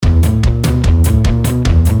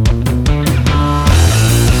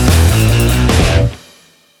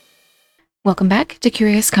Welcome back to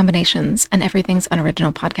Curious Combinations, an Everything's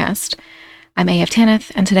Unoriginal podcast. I'm A.F.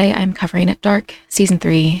 Tanith, and today I'm covering Dark, Season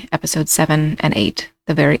 3, Episodes 7 and 8,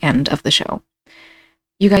 the very end of the show.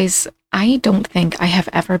 You guys, I don't think I have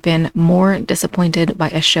ever been more disappointed by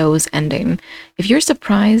a show's ending. If you're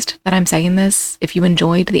surprised that I'm saying this, if you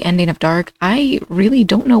enjoyed the ending of Dark, I really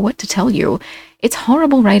don't know what to tell you. It's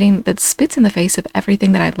horrible writing that spits in the face of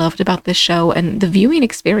everything that I loved about this show, and the viewing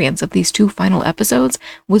experience of these two final episodes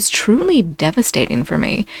was truly devastating for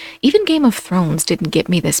me. Even Game of Thrones didn't get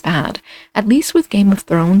me this bad. At least with Game of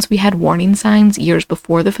Thrones, we had warning signs years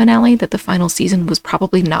before the finale that the final season was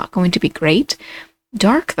probably not going to be great.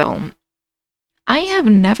 Dark, though, I have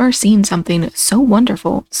never seen something so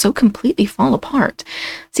wonderful so completely fall apart.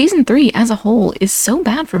 Season 3 as a whole is so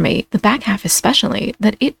bad for me, the back half especially,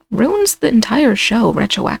 that it ruins the entire show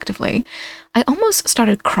retroactively. I almost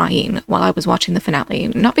started crying while I was watching the finale,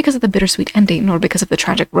 not because of the bittersweet ending or because of the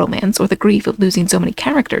tragic romance or the grief of losing so many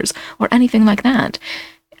characters or anything like that.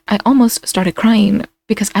 I almost started crying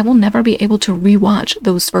because I will never be able to rewatch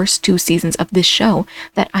those first two seasons of this show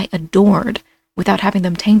that I adored without having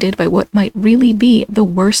them tainted by what might really be the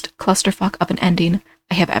worst clusterfuck of an ending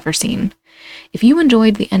I have ever seen. If you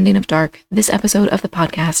enjoyed the ending of Dark, this episode of the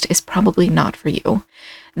podcast is probably not for you.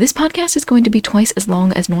 This podcast is going to be twice as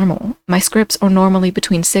long as normal. My scripts are normally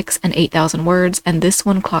between 6,000 and 8,000 words, and this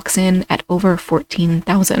one clocks in at over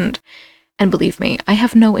 14,000. And believe me, I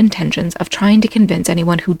have no intentions of trying to convince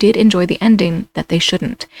anyone who did enjoy the ending that they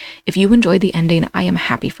shouldn't. If you enjoyed the ending, I am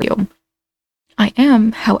happy for you. I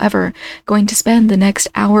am, however, going to spend the next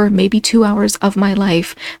hour, maybe 2 hours of my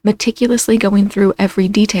life meticulously going through every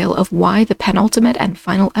detail of why the penultimate and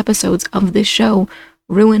final episodes of this show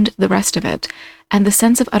ruined the rest of it. And the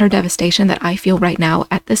sense of utter devastation that I feel right now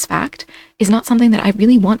at this fact is not something that I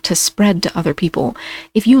really want to spread to other people.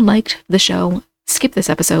 If you liked the show, skip this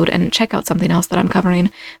episode and check out something else that I'm covering.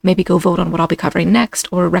 Maybe go vote on what I'll be covering next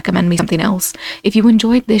or recommend me something else. If you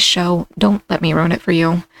enjoyed this show, don't let me ruin it for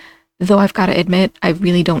you. Though I've got to admit, I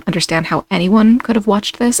really don't understand how anyone could have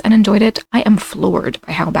watched this and enjoyed it. I am floored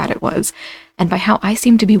by how bad it was, and by how I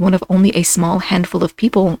seem to be one of only a small handful of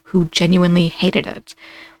people who genuinely hated it.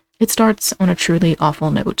 It starts on a truly awful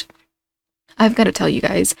note. I've got to tell you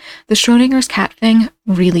guys, the Schrodinger's cat thing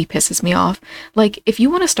really pisses me off. Like, if you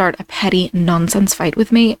want to start a petty nonsense fight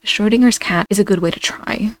with me, Schrodinger's cat is a good way to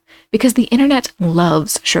try. Because the internet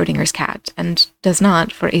loves Schrodinger's cat, and does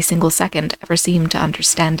not, for a single second, ever seem to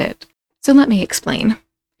understand it. So let me explain.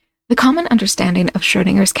 The common understanding of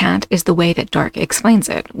Schrodinger's cat is the way that Dark explains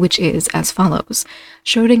it, which is as follows.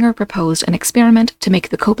 Schrödinger proposed an experiment to make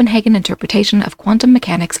the Copenhagen interpretation of quantum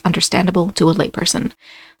mechanics understandable to a layperson.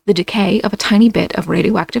 The decay of a tiny bit of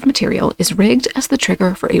radioactive material is rigged as the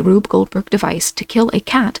trigger for a Rube Goldberg device to kill a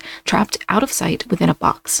cat trapped out of sight within a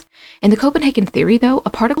box. In the Copenhagen theory, though, a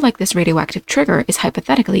particle like this radioactive trigger is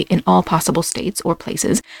hypothetically in all possible states or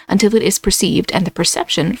places until it is perceived, and the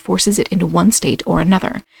perception forces it into one state or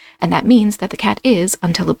another. And that means that the cat is,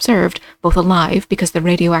 until observed, both alive because the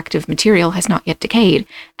radioactive material has not yet decayed,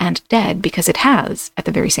 and dead because it has at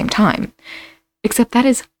the very same time. Except that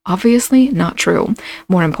is obviously not true.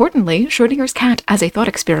 More importantly, Schrödinger's cat as a thought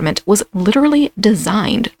experiment was literally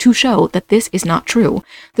designed to show that this is not true.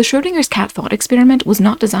 The Schrödinger's cat thought experiment was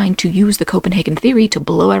not designed to use the Copenhagen theory to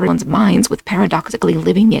blow everyone's minds with paradoxically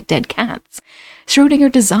living yet dead cats.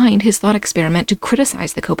 Schrödinger designed his thought experiment to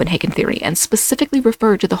criticize the Copenhagen theory and specifically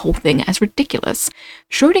refer to the whole thing as ridiculous.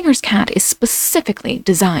 Schrödinger's cat is specifically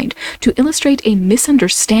designed to illustrate a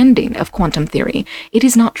misunderstanding of quantum theory. It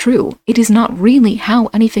is not true. It is not really how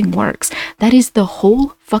anything works. That is the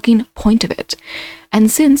whole fucking point of it. And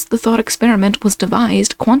since the thought experiment was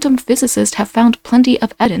devised, quantum physicists have found plenty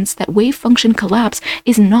of evidence that wave function collapse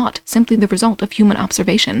is not simply the result of human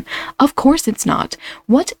observation. Of course it's not.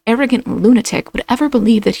 What arrogant lunatic would ever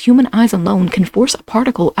believe that human eyes alone can force a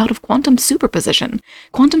particle out of quantum superposition?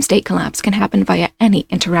 Quantum state collapse can happen via any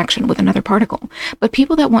interaction with another particle. But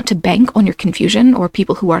people that want to bank on your confusion, or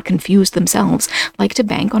people who are confused themselves, like to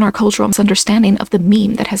bank on our cultural misunderstanding of the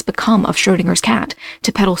meme that has become of Schrödinger's cat,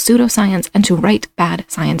 to peddle pseudoscience and to write bad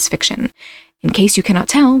science fiction. In case you cannot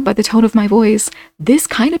tell by the tone of my voice, this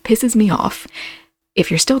kind of pisses me off. If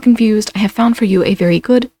you're still confused, I have found for you a very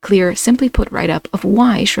good, clear, simply put write-up of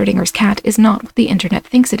why Schrödinger's cat is not what the internet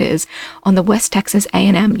thinks it is on the West Texas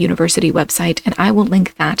A&M University website, and I will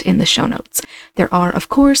link that in the show notes. There are, of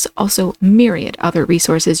course, also myriad other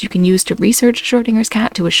resources you can use to research Schrödinger's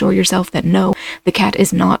cat to assure yourself that no, the cat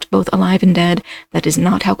is not both alive and dead. That is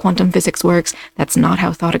not how quantum physics works. That's not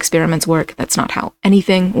how thought experiments work. That's not how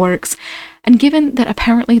anything works. And given that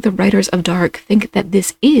apparently the writers of Dark think that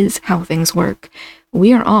this is how things work,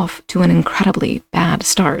 we are off to an incredibly bad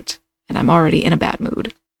start, and I'm already in a bad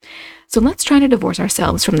mood. So let's try to divorce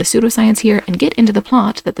ourselves from the pseudoscience here and get into the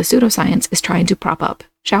plot that the pseudoscience is trying to prop up,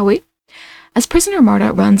 shall we? As prisoner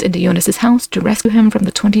Marta runs into Jonas's house to rescue him from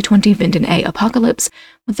the 2020 Vinden A apocalypse,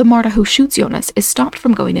 the Marta who shoots Jonas is stopped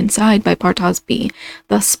from going inside by Paradies B,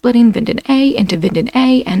 thus splitting Vinden A into Vinden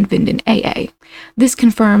A and Vinden AA. This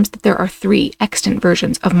confirms that there are 3 extant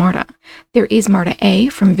versions of Marta. There is Marta A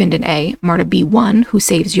from Vinden A, Marta B1 who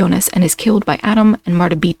saves Jonas and is killed by Adam, and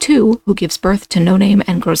Marta B2 who gives birth to No Name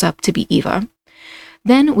and grows up to be Eva.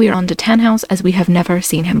 Then we are on to Tannhaus as we have never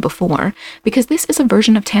seen him before, because this is a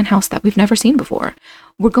version of Tannhaus that we've never seen before.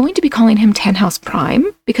 We're going to be calling him Tannhaus Prime,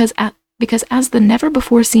 because as the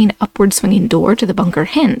never-before-seen upward-swinging door to the bunker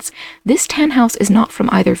hints, this Tannhaus is not from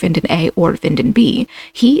either Vinden A or Vinden B.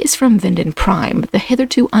 He is from Vinden Prime, the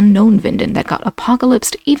hitherto unknown Vinden that got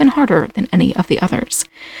apocalypsed even harder than any of the others.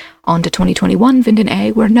 On to 2021 Vinden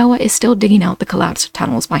A, where Noah is still digging out the collapsed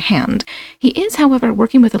tunnels by hand. He is, however,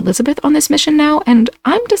 working with Elizabeth on this mission now, and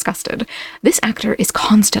I'm disgusted. This actor is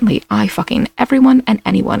constantly eye-fucking everyone and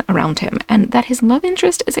anyone around him, and that his love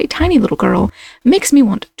interest is a tiny little girl makes me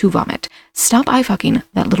want to vomit. Stop eye-fucking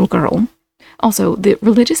that little girl. Also, the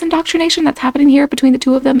religious indoctrination that's happening here between the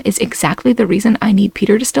two of them is exactly the reason I need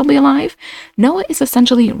Peter to still be alive. Noah is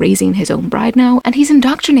essentially raising his own bride now, and he's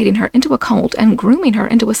indoctrinating her into a cult and grooming her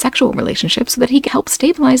into a sexual relationship so that he can help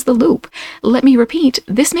stabilize the loop. Let me repeat,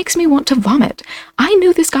 this makes me want to vomit. I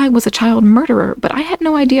knew this guy was a child murderer, but I had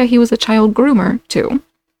no idea he was a child groomer, too.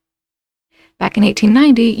 Back in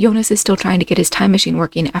 1890, Jonas is still trying to get his time machine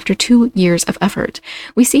working after 2 years of effort.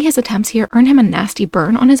 We see his attempts here earn him a nasty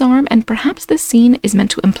burn on his arm, and perhaps this scene is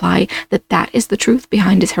meant to imply that that is the truth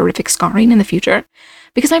behind his horrific scarring in the future.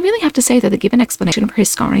 Because I really have to say that the given explanation for his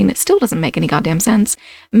scarring still doesn't make any goddamn sense.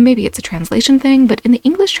 Maybe it's a translation thing, but in the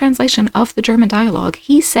English translation of the German dialogue,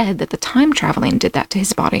 he said that the time traveling did that to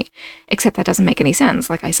his body. Except that doesn't make any sense,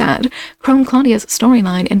 like I said. Crone Claudia's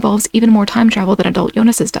storyline involves even more time travel than adult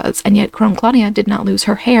Jonas's does, and yet Crone Claudia did not lose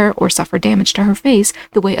her hair or suffer damage to her face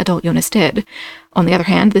the way adult Jonas did. On the other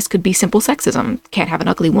hand, this could be simple sexism. Can't have an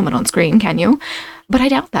ugly woman on screen, can you? But I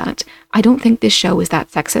doubt that. I don't think this show is that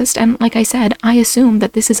sexist, and like I said, I assume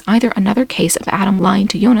that this is either another case of Adam lying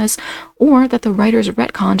to Jonas, or that the writers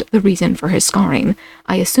retconned the reason for his scarring.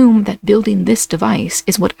 I assume that building this device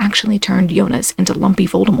is what actually turned Jonas into lumpy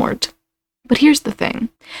Voldemort. But here's the thing.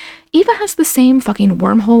 Eva has the same fucking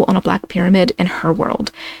wormhole on a black pyramid in her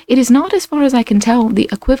world. It is not, as far as I can tell, the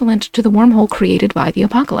equivalent to the wormhole created by the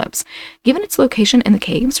apocalypse. Given its location in the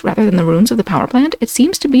caves rather than the ruins of the power plant, it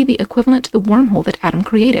seems to be the equivalent to the wormhole that Adam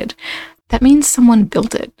created. That means someone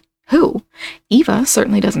built it. Who? Eva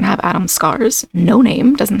certainly doesn't have Adam's scars. No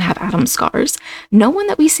Name doesn't have Adam's scars. No one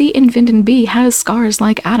that we see in Vinden B has scars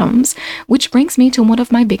like Adam's, which brings me to one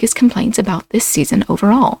of my biggest complaints about this season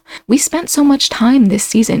overall. We spent so much time this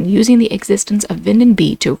season using the existence of Vinden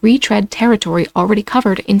B to retread territory already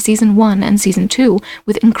covered in Season 1 and Season 2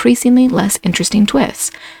 with increasingly less interesting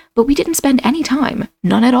twists. But we didn't spend any time,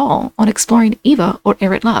 none at all, on exploring Eva or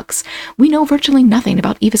Erit Lux. We know virtually nothing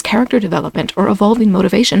about Eva's character development or evolving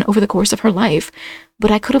motivation over the course of her life,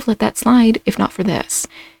 but I could have let that slide if not for this.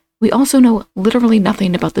 We also know literally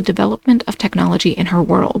nothing about the development of technology in her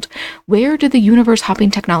world. Where did the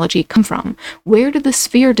universe-hopping technology come from? Where did the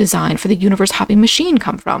sphere design for the universe-hopping machine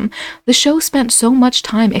come from? The show spent so much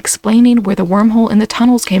time explaining where the wormhole in the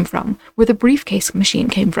tunnels came from, where the briefcase machine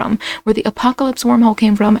came from, where the apocalypse wormhole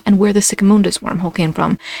came from, and where the Sigmundus wormhole came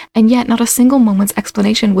from. And yet not a single moment's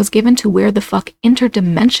explanation was given to where the fuck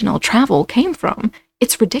interdimensional travel came from.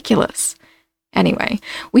 It's ridiculous. Anyway,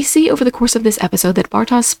 we see over the course of this episode that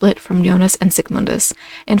Bartosz split from Jonas and Sigmundus.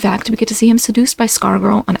 In fact, we get to see him seduced by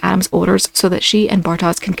Scargirl on Adam's orders so that she and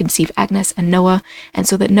Bartosz can conceive Agnes and Noah, and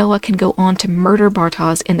so that Noah can go on to murder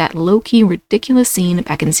Bartosz in that low-key, ridiculous scene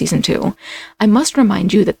back in Season 2. I must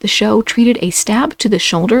remind you that the show treated a stab to the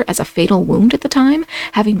shoulder as a fatal wound at the time,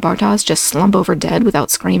 having Bartosz just slump over dead without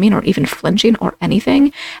screaming or even flinching or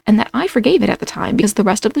anything, and that I forgave it at the time because the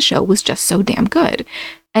rest of the show was just so damn good.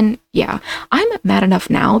 And yeah, I'm mad enough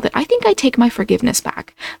now that I think I take my forgiveness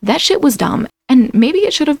back. That shit was dumb, and maybe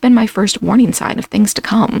it should have been my first warning sign of things to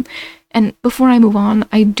come. And before I move on,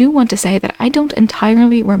 I do want to say that I don't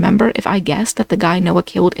entirely remember if I guessed that the guy Noah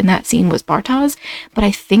killed in that scene was Bartosz, but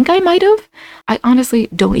I think I might have. I honestly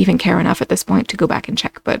don't even care enough at this point to go back and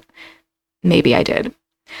check, but maybe I did.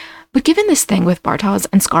 But given this thing with Bartos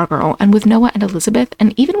and Scargirl, and with Noah and Elizabeth,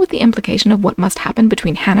 and even with the implication of what must happen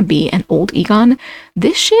between Hannah B and old Egon,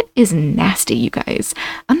 this shit is nasty, you guys.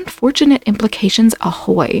 Unfortunate implications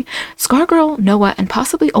ahoy. Scargirl, Noah, and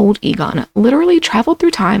possibly old Egon literally traveled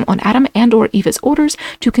through time on Adam and or Eva's orders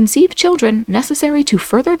to conceive children necessary to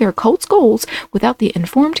further their cult's goals without the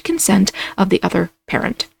informed consent of the other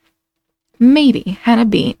parent. Maybe Hannah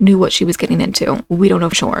B knew what she was getting into. We don't know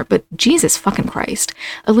for sure, but Jesus fucking Christ.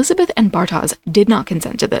 Elizabeth and Bartos did not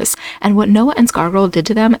consent to this, and what Noah and Scargirl did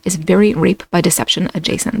to them is very rape by deception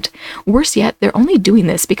adjacent. Worse yet, they're only doing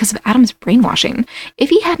this because of Adam's brainwashing. If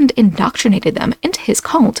he hadn't indoctrinated them into his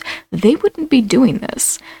cult, they wouldn't be doing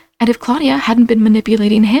this. And if Claudia hadn't been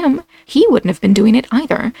manipulating him, he wouldn't have been doing it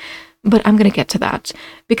either. But I'm going to get to that,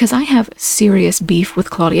 because I have serious beef with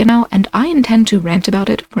Claudia now, and I intend to rant about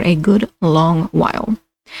it for a good long while.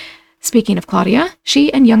 Speaking of Claudia,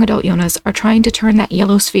 she and young adult Jonas are trying to turn that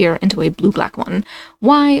yellow sphere into a blue-black one.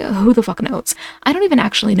 Why? Who the fuck knows? I don't even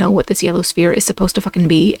actually know what this yellow sphere is supposed to fucking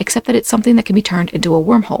be, except that it's something that can be turned into a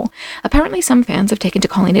wormhole. Apparently some fans have taken to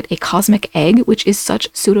calling it a cosmic egg, which is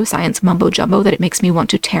such pseudoscience mumbo-jumbo that it makes me want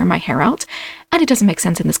to tear my hair out. And it doesn't make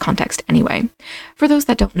sense in this context anyway. For those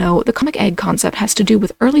that don't know, the cosmic egg concept has to do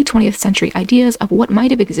with early 20th century ideas of what might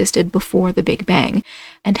have existed before the Big Bang.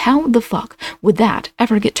 And how the fuck would that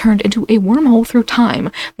ever get turned into a wormhole through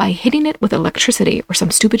time by hitting it with electricity or some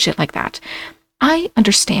stupid shit like that? I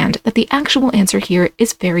understand that the actual answer here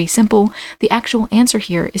is very simple. The actual answer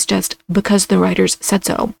here is just because the writers said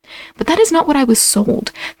so. But that is not what I was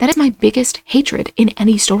sold. That is my biggest hatred in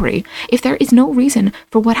any story. If there is no reason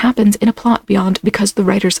for what happens in a plot beyond because the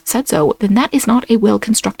writers said so, then that is not a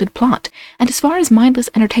well-constructed plot. And as far as mindless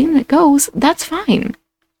entertainment goes, that's fine.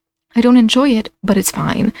 I don't enjoy it, but it's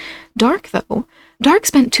fine. Dark, though. Dark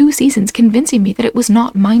spent 2 seasons convincing me that it was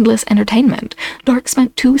not mindless entertainment. Dark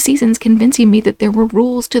spent 2 seasons convincing me that there were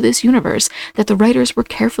rules to this universe, that the writers were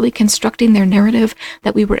carefully constructing their narrative,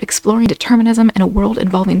 that we were exploring determinism in a world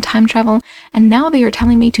involving time travel, and now they are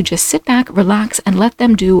telling me to just sit back, relax, and let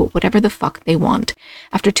them do whatever the fuck they want.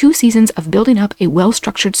 After 2 seasons of building up a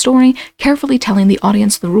well-structured story, carefully telling the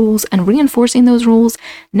audience the rules and reinforcing those rules,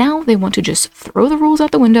 now they want to just throw the rules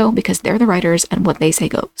out the window because they're the writers and what they say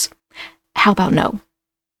goes. How about no?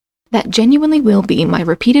 That genuinely will be my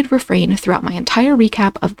repeated refrain throughout my entire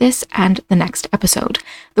recap of this and the next episode.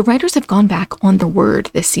 The writers have gone back on their word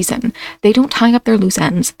this season. They don't tie up their loose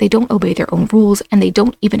ends, they don't obey their own rules, and they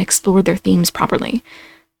don't even explore their themes properly.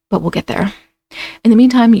 But we'll get there. In the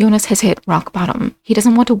meantime, Jonas has hit rock bottom. He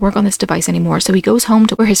doesn't want to work on this device anymore, so he goes home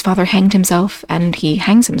to where his father hanged himself, and he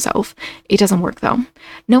hangs himself. It doesn't work, though.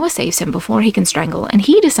 Noah saves him before he can strangle, and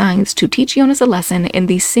he decides to teach Jonas a lesson in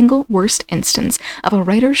the single worst instance of a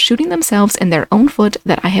writer shooting themselves in their own foot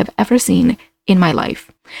that I have ever seen in my life.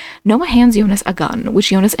 Noah hands Jonas a gun,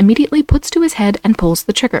 which Jonas immediately puts to his head and pulls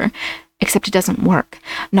the trigger. Except it doesn't work.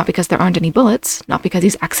 Not because there aren't any bullets, not because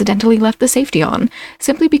he's accidentally left the safety on,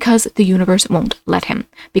 simply because the universe won't let him.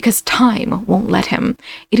 Because time won't let him.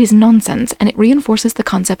 It is nonsense, and it reinforces the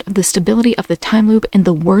concept of the stability of the time loop in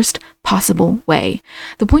the worst possible way.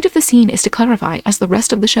 The point of the scene is to clarify, as the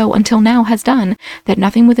rest of the show until now has done, that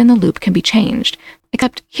nothing within the loop can be changed.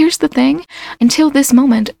 Except, here's the thing, until this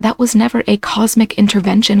moment, that was never a cosmic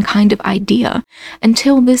intervention kind of idea.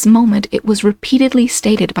 Until this moment, it was repeatedly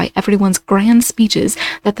stated by everyone's grand speeches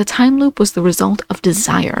that the time loop was the result of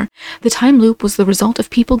desire. The time loop was the result of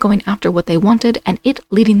people going after what they wanted and it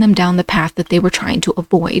leading them down the path that they were trying to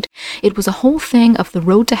avoid. It was a whole thing of the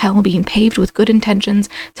road to hell being paved with good intentions,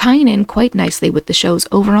 tying in quite nicely with the show's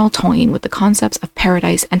overall toying with the concepts of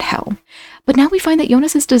paradise and hell. But now we find that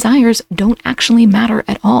Jonas's desires don't actually matter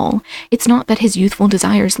at all. It's not that his youthful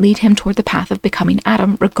desires lead him toward the path of becoming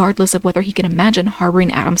Adam, regardless of whether he can imagine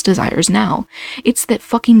harboring Adam's desires now. It's that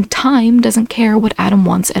fucking time doesn't care what Adam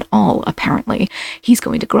wants at all, apparently. He's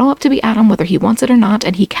going to grow up to be Adam whether he wants it or not,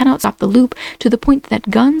 and he cannot stop the loop to the point that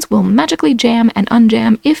guns will magically jam and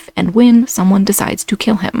unjam if and when someone decides to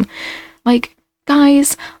kill him. Like,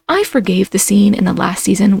 guys, I forgave the scene in the last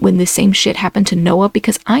season when this same shit happened to Noah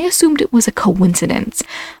because I assumed it was a coincidence.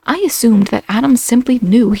 I assumed that Adam simply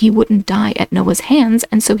knew he wouldn't die at Noah's hands,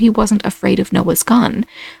 and so he wasn't afraid of Noah's gun.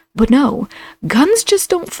 But no, guns just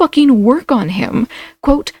don't fucking work on him.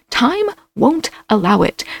 Quote, time won't allow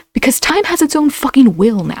it, because time has its own fucking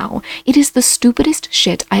will now. It is the stupidest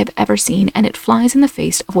shit I have ever seen, and it flies in the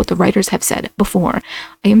face of what the writers have said before.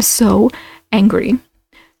 I am so angry.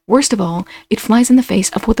 Worst of all, it flies in the face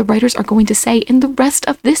of what the writers are going to say in the rest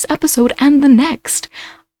of this episode and the next.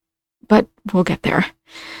 But we'll get there.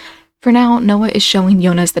 For now, Noah is showing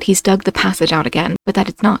Jonas that he's dug the passage out again, but that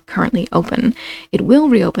it's not currently open. It will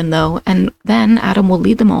reopen though, and then Adam will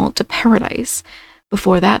lead them all to Paradise.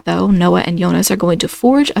 Before that, though, Noah and Jonas are going to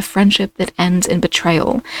forge a friendship that ends in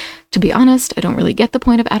betrayal. To be honest, I don't really get the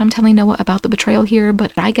point of Adam telling Noah about the betrayal here,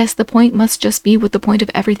 but I guess the point must just be what the point of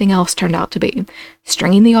everything else turned out to be.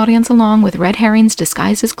 Stringing the audience along with red herrings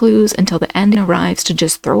disguised as clues until the end arrives to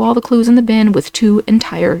just throw all the clues in the bin with 2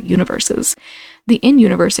 entire universes. The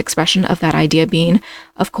in-universe expression of that idea being,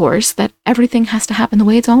 of course, that everything has to happen the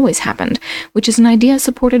way it's always happened, which is an idea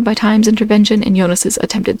supported by Time's intervention in Jonas's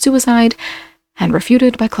attempted suicide, and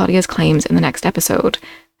refuted by Claudia's claims in the next episode.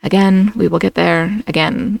 Again, we will get there.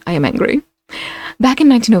 Again, I am angry. Back in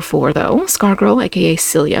 1904, though, Scargirl, aka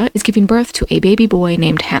Celia, is giving birth to a baby boy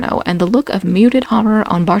named Hanno, and the look of muted horror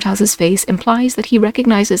on Bartos's face implies that he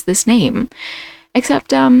recognizes this name.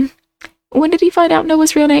 Except, when did he find out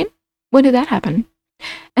Noah's real name? When did that happen?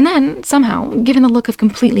 And then, somehow, given the look of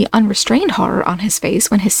completely unrestrained horror on his face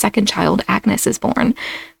when his second child, Agnes, is born,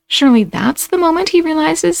 surely that's the moment he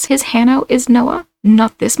realizes his Hanno is Noah,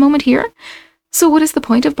 not this moment here? So what is the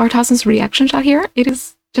point of Bartos's reaction shot here? It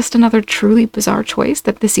is just another truly bizarre choice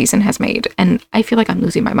that the season has made, and I feel like I'm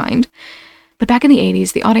losing my mind. But back in the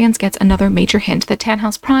 80s, the audience gets another major hint that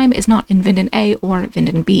Tannhaus Prime is not in Vinden A or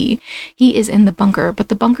Vinden B. He is in the bunker, but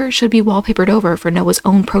the bunker should be wallpapered over for Noah's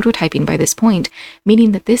own prototyping by this point,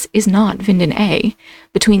 meaning that this is not Vinden A.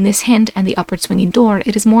 Between this hint and the upward swinging door,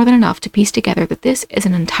 it is more than enough to piece together that this is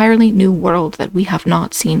an entirely new world that we have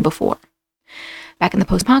not seen before. Back in the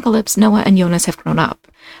post-apocalypse, Noah and Jonas have grown up.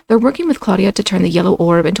 They're working with Claudia to turn the yellow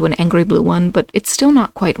orb into an angry blue one, but it's still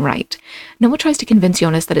not quite right. Noah tries to convince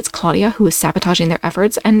Jonas that it's Claudia who is sabotaging their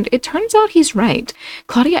efforts, and it turns out he's right.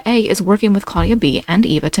 Claudia A is working with Claudia B and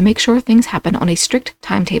Eva to make sure things happen on a strict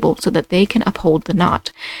timetable so that they can uphold the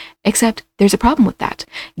knot. Except there's a problem with that.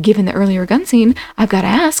 Given the earlier gun scene, I've got to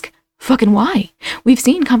ask, fucking why? We've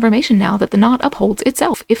seen confirmation now that the knot upholds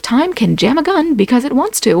itself. If time can jam a gun because it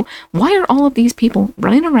wants to, why are all of these people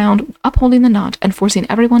running around upholding the knot and forcing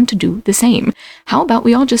everyone to do the same? How about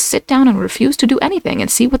we all just sit down and refuse to do anything and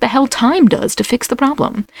see what the hell time does to fix the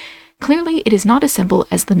problem? Clearly, it is not as simple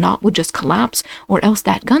as the knot would just collapse, or else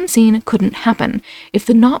that gun scene couldn't happen. If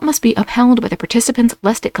the knot must be upheld by the participants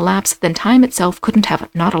lest it collapse, then time itself couldn't have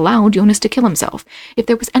not allowed Jonas to kill himself. If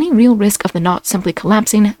there was any real risk of the knot simply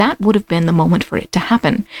collapsing, that would have been the moment for it to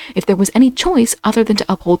happen. If there was any choice other than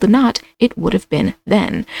to uphold the knot, it would have been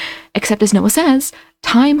then. Except as Noah says,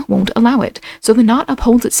 time won't allow it, so the knot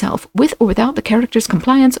upholds itself with or without the character's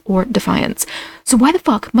compliance or defiance. So why the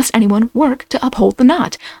fuck must anyone work to uphold the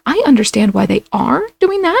knot? I understand why they are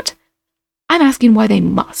doing that. I'm asking why they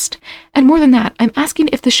must. And more than that, I'm asking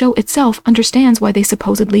if the show itself understands why they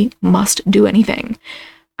supposedly must do anything.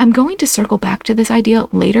 I'm going to circle back to this idea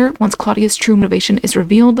later once Claudia's true motivation is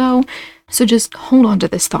revealed, though, so just hold on to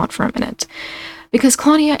this thought for a minute. Because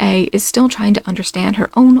Claudia A is still trying to understand her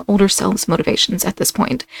own older self's motivations at this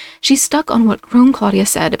point. She's stuck on what grown Claudia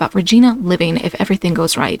said about Regina living if everything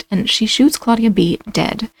goes right, and she shoots Claudia B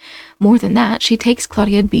dead. More than that, she takes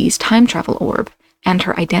Claudia B's time travel orb and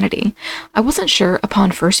her identity. I wasn't sure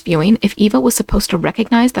upon first viewing if Eva was supposed to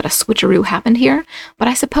recognize that a switcheroo happened here, but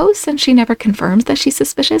I suppose since she never confirms that she's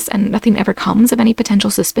suspicious and nothing ever comes of any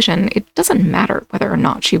potential suspicion, it doesn't matter whether or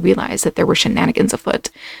not she realized that there were shenanigans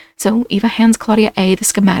afoot. So Eva hands Claudia A the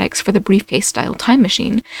schematics for the briefcase-style time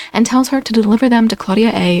machine and tells her to deliver them to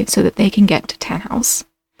Claudia A so that they can get to Tannhaus.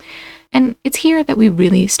 And it's here that we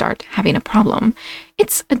really start having a problem.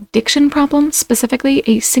 It's a diction problem, specifically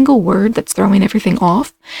a single word that's throwing everything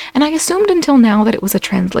off, and I assumed until now that it was a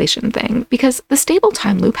translation thing, because the stable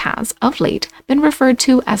time loop has, of late, been referred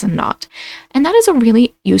to as a knot, and that is a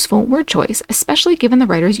really useful word choice, especially given the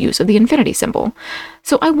writer's use of the infinity symbol.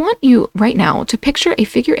 So I want you, right now, to picture a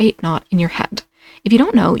figure 8 knot in your head. If you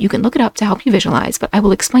don't know, you can look it up to help you visualize, but I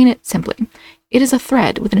will explain it simply. It is a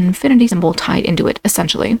thread with an infinity symbol tied into it,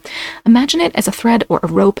 essentially. Imagine it as a thread or a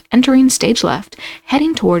rope entering stage left,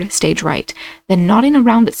 heading toward stage right, then knotting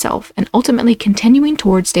around itself, and ultimately continuing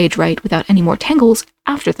toward stage right without any more tangles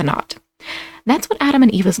after the knot. That's what Adam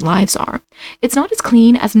and Eva's lives are. It's not as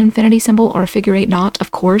clean as an infinity symbol or a figure 8 knot,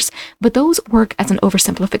 of course, but those work as an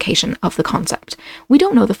oversimplification of the concept. We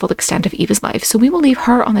don't know the full extent of Eva's life, so we will leave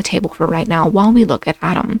her on the table for right now while we look at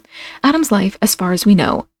Adam. Adam's life, as far as we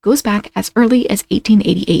know, goes back as early as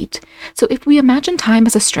 1888. So if we imagine time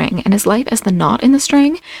as a string and his life as the knot in the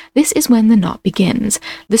string, this is when the knot begins.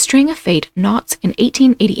 The string of fate knots in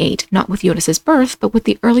 1888, not with Jonas's birth, but with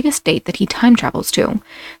the earliest date that he time travels to,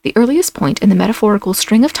 the earliest point in the metaphorical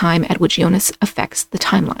string of time at which Jonas affects the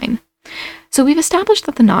timeline. So we've established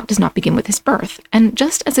that the knot does not begin with his birth, and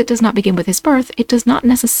just as it does not begin with his birth, it does not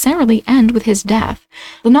necessarily end with his death.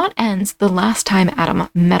 The knot ends the last time Adam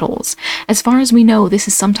meddles. As far as we know, this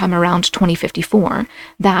is sometime around 2054.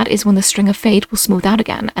 That is when the string of fate will smooth out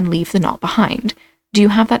again and leave the knot behind. Do you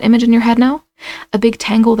have that image in your head now? A big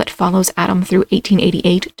tangle that follows Adam through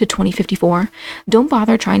 1888 to 2054. Don't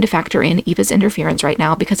bother trying to factor in Eva's interference right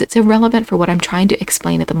now because it's irrelevant for what I'm trying to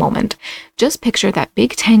explain at the moment. Just picture that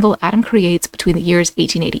big tangle Adam creates between the years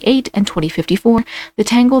 1888 and 2054, the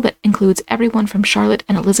tangle that includes everyone from Charlotte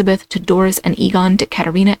and Elizabeth to Doris and Egon to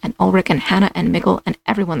Katerina and Ulrich and Hannah and Mikkel and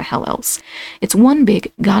everyone the hell else. It's one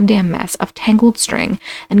big goddamn mess of tangled string,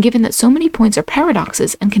 and given that so many points are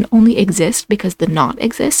paradoxes and can only exist because the knot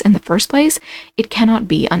exists in the first place, it cannot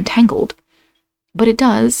be untangled. But it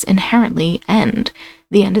does inherently end.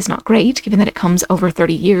 The end is not great, given that it comes over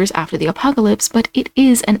 30 years after the apocalypse, but it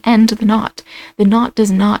is an end to the knot. The knot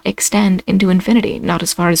does not extend into infinity, not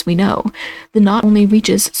as far as we know. The knot only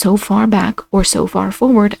reaches so far back or so far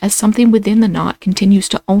forward as something within the knot continues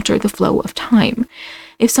to alter the flow of time.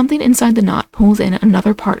 If something inside the knot pulls in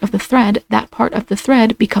another part of the thread, that part of the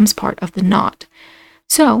thread becomes part of the knot.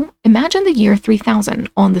 So, imagine the year 3000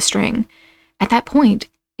 on the string. At that point,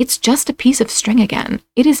 it's just a piece of string again.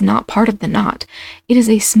 It is not part of the knot. It is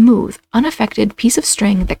a smooth, unaffected piece of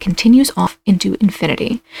string that continues off into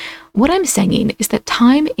infinity. What I'm saying is that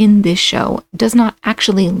time in this show does not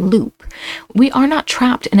actually loop. We are not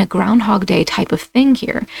trapped in a Groundhog Day type of thing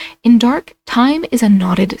here. In Dark, time is a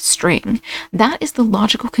knotted string. That is the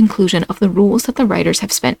logical conclusion of the rules that the writers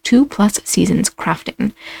have spent 2+ seasons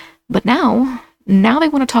crafting. But now they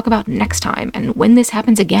want to talk about next time and when this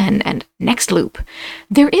happens again and next loop.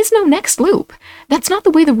 There is no next loop. That's not the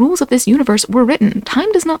way the rules of this universe were written.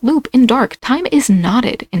 Time does not loop in Dark. Time is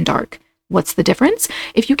knotted in Dark. What's the difference?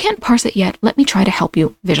 If you can't parse it yet, let me try to help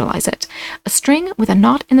you visualize it. A string with a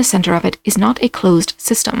knot in the center of it is not a closed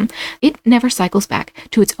system. It never cycles back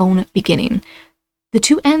to its own beginning. The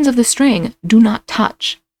two ends of the string do not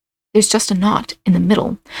touch. There's just a knot in the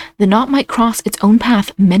middle. The knot might cross its own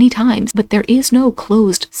path many times, but there is no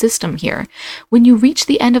closed system here. When you reach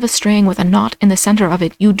the end of a string with a knot in the center of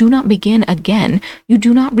it, you do not begin again. You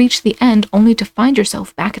do not reach the end only to find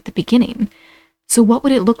yourself back at the beginning. So what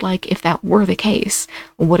would it look like if that were the case?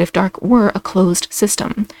 What if Dark were a closed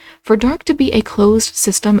system? For Dark to be a closed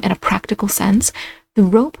system in a practical sense, the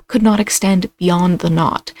rope could not extend beyond the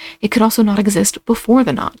knot. It could also not exist before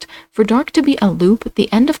the knot. For Dark to be a loop, the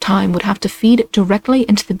end of time would have to feed directly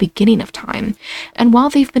into the beginning of time. And while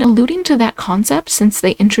they've been alluding to that concept since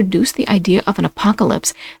they introduced the idea of an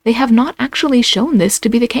apocalypse, they have not actually shown this to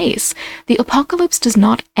be the case. The apocalypse does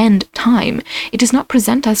not end time. It does not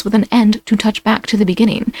present us with an end to touch back to the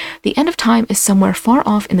beginning. The end of time is somewhere far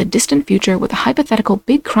off in the distant future with a hypothetical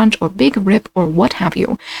big crunch or big rip or what have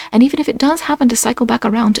you. And even if it does happen to cycle back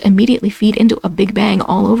around to immediately feed into a big bang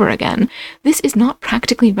all over again, this is not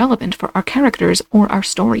practically relevant for our characters or our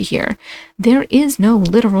story here. There is no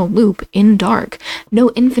literal loop in Dark,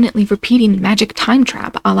 no infinitely repeating magic time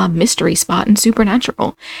trap a la Mystery Spot and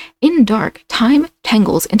Supernatural. In Dark, time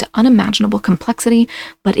tangles into unimaginable complexity,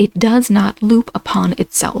 but it does not loop upon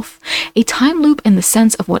itself. A time loop in the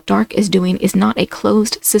sense of what Dark is doing is not a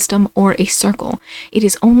closed system or a circle. It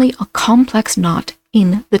is only a complex knot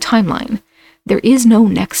in the timeline. There is no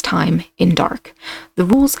next time in Dark. The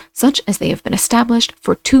rules, such as they have been established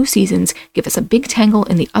for 2 seasons, give us a big tangle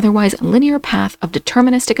in the otherwise linear path of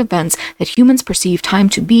deterministic events that humans perceive time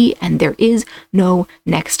to be, and there is no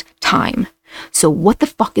next time. So what the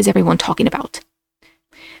fuck is everyone talking about?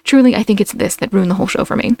 Truly, I think it's this that ruined the whole show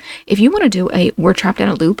for me. If you want to do a We're Trapped in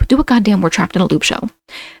a Loop, do a goddamn We're Trapped in a Loop show.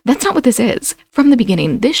 That's not what this is. From the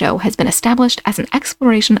beginning, this show has been established as an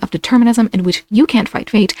exploration of determinism in which you can't fight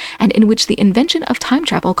fate, and in which the invention of time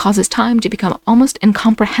travel causes time to become almost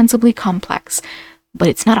incomprehensibly complex. But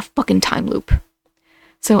it's not a fucking time loop.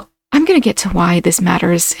 So I'm going to get to why this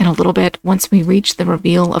matters in a little bit once we reach the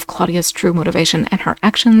reveal of Claudia's true motivation and her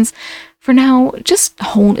actions. For now, just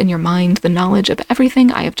hold in your mind the knowledge of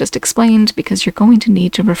everything I have just explained because you're going to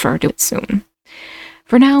need to refer to it soon.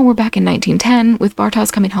 For now, we're back in 1910, with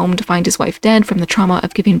Bartosz coming home to find his wife dead from the trauma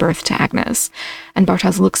of giving birth to Agnes. And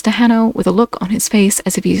Bartosz looks to Hanno with a look on his face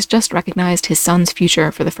as if he's just recognized his son's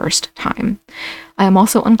future for the first time. I am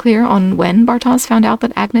also unclear on when Bartosz found out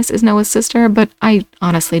that Agnes is Noah's sister, but I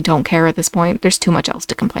honestly don't care at this point. There's too much else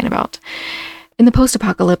to complain about. In the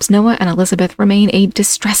post-apocalypse, Noah and Elizabeth remain a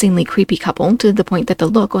distressingly creepy couple, to the point that the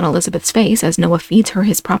look on Elizabeth's face as Noah feeds her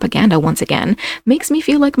his propaganda once again makes me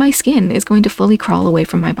feel like my skin is going to fully crawl away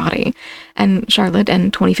from my body. And Charlotte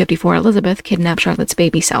and 2054 Elizabeth kidnap Charlotte's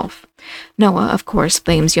baby self. Noah, of course,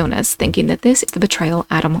 blames Jonas, thinking that this is the betrayal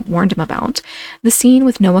Adam warned him about. The scene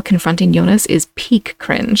with Noah confronting Jonas is peak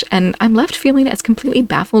cringe, and I'm left feeling as completely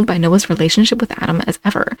baffled by Noah's relationship with Adam as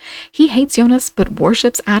ever. He hates Jonas, but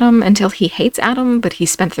worships Adam until he hates Adam, but he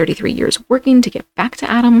spent 33 years working to get back to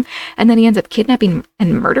Adam, and then he ends up kidnapping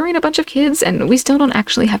and murdering a bunch of kids, and we still don't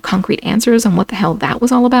actually have concrete answers on what the hell that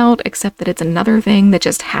was all about, except that it's another thing that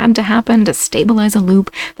just had to happen to stabilize a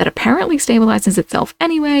loop that apparently stabilizes itself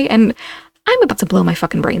anyway, and I'm about to blow my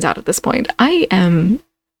fucking brains out at this point. I am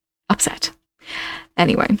upset.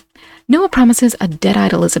 Anyway, Noah promises a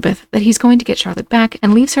dead-eyed Elizabeth that he's going to get Charlotte back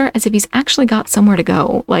and leaves her as if he's actually got somewhere to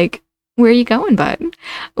go. Like, where are you going, bud?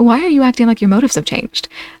 Why are you acting like your motives have changed?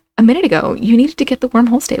 A minute ago, you needed to get the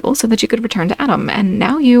wormhole stable so that you could return to Adam, and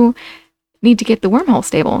now you need to get the wormhole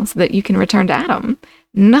stable so that you can return to Adam.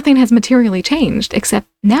 Nothing has materially changed, except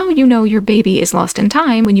now you know your baby is lost in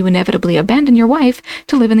time when you inevitably abandon your wife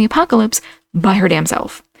to live in the apocalypse by her damn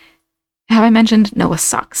self. Have I mentioned Noah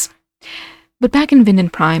sucks? But back in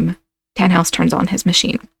Vinden Prime, Tannhaus turns on his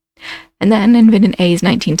machine. And then, in Vinden A's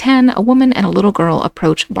 1910, a woman and a little girl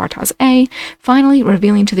approach Bartosz A, finally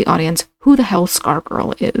revealing to the audience who the hell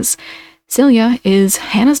Scargirl is. Celia is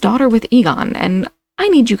Hannah's daughter with Egon, and I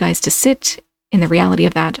need you guys to sit in the reality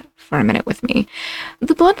of that for a minute with me.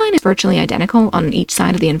 The bloodline is virtually identical on each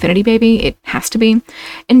side of the Infinity Baby. It has to be.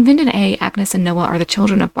 In Vinden A, Agnes and Noah are the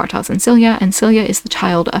children of Bartosz and Celia is the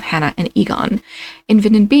child of Hannah and Egon. In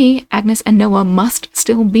Vinden B, Agnes and Noah must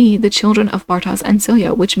still be the children of Bartosz and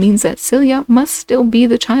Celia, which means that Celia must still be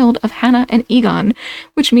the child of Hannah and Egon,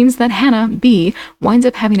 which means that Hannah, B, winds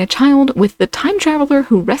up having a child with the time traveler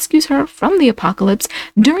who rescues her from the apocalypse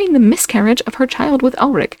during the miscarriage of her child with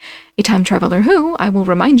Ulrich, a time traveler who, I will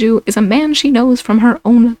remind you, is a man she knows from her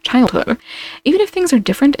own childhood. Even if things are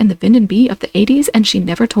different in the Vinden B of the 80s and she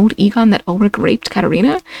never told Egon that Ulrich raped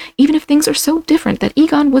Katarina, even if things are so different that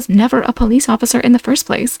Egon was never a police officer in the first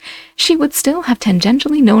place, she would still have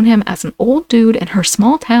tangentially known him as an old dude in her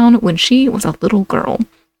small town when she was a little girl.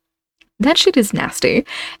 That shit is nasty.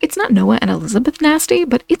 It's not Noah and Elizabeth nasty,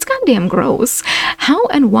 but it's goddamn gross. How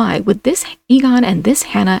and why would this Egon and this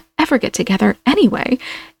Hannah ever get together anyway?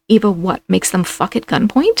 Eva, what, makes them fuck at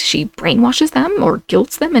gunpoint? She brainwashes them or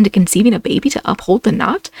guilts them into conceiving a baby to uphold the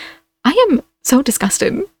knot? I am so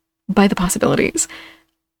disgusted by the possibilities.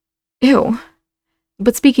 Ew.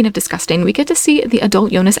 But speaking of disgusting, we get to see the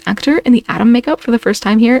adult Jonas actor in the Adam makeup for the first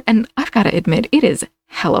time here, and I've got to admit, it is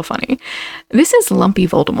hella funny. This is Lumpy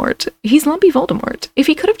Voldemort. He's Lumpy Voldemort. If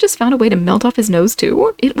he could have just found a way to melt off his nose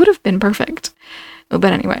too, it would have been perfect.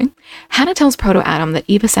 But anyway, Hannah tells Proto-Adam that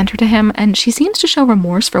Eva sent her to him, and she seems to show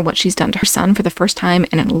remorse for what she's done to her son for the first time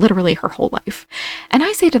in literally her whole life. And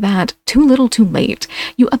I say to that, too little too late.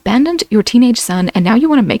 You abandoned your teenage son, and now you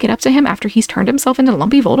want to make it up to him after he's turned himself into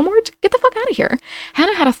Lumpy Voldemort? Get the fuck out of here.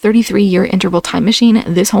 Hannah had a 33-year interval time machine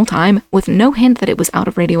this whole time, with no hint that it was out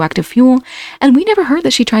of radioactive fuel, and we never heard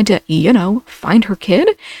that she tried to, find her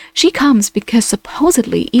kid. She comes because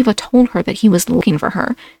supposedly Eva told her that he was looking for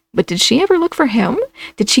her. But did she ever look for him?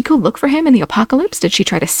 Did she go look for him in the apocalypse? Did she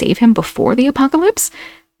try to save him before the apocalypse?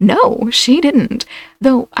 No, she didn't.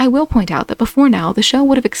 Though I will point out that before now, the show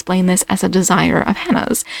would have explained this as a desire of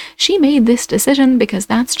Hannah's. She made this decision because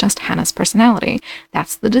that's just Hannah's personality.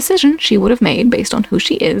 That's the decision she would have made based on who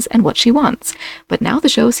she is and what she wants. But now the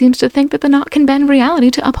show seems to think that the knot can bend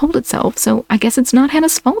reality to uphold itself, so I guess it's not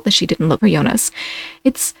Hannah's fault that she didn't look for Jonas.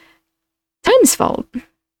 It's Time's fault.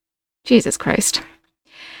 Jesus Christ.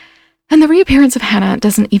 And the reappearance of Hannah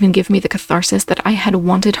doesn't even give me the catharsis that I had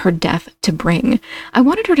wanted her death to bring. I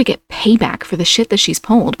wanted her to get payback for the shit that she's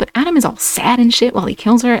pulled, but Adam is all sad and shit while he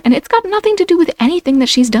kills her, and it's got nothing to do with anything that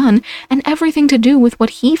she's done, and everything to do with what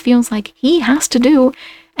he feels like he has to do,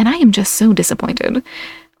 and I am just so disappointed.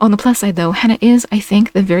 On the plus side, though, Hannah is, I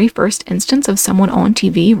think, the very first instance of someone on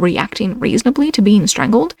TV reacting reasonably to being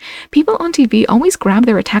strangled. People on TV always grab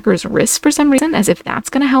their attacker's wrists for some reason, as if that's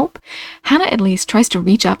gonna help. Hannah at least tries to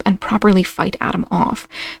reach up and properly fight Adam off.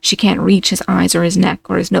 She can't reach his eyes or his neck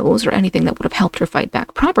or his nose or anything that would have helped her fight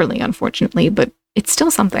back properly, unfortunately, but it's still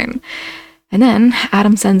something. And then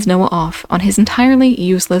Adam sends Noah off on his entirely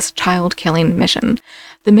useless child-killing mission.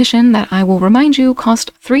 The mission that, I will remind you,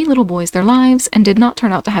 cost 3 little boys their lives and did not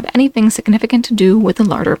turn out to have anything significant to do with the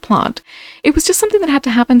larger plot. It was just something that had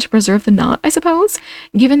to happen to preserve the knot, I suppose.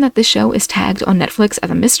 Given that this show is tagged on Netflix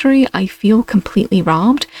as a mystery, I feel completely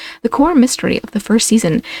robbed. The core mystery of the first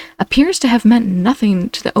season appears to have meant nothing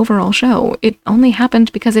to the overall show. It only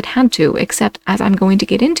happened because it had to, except, as I'm going to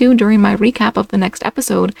get into during my recap of the next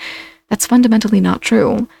episode, that's fundamentally not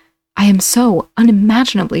true. I am so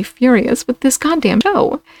unimaginably furious with this goddamn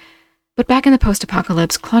show. But back in the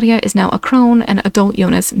post-apocalypse, Claudia is now a crone and adult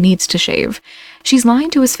Jonas needs to shave. She's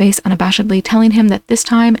lying to his face unabashedly, telling him that this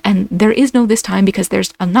time, and there is no this time because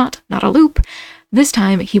there's a knot, not a loop, this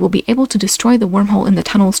time he will be able to destroy the wormhole in the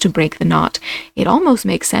tunnels to break the knot. It almost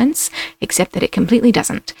makes sense, except that it completely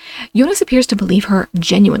doesn't. Jonas appears to believe her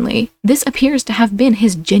genuinely. This appears to have been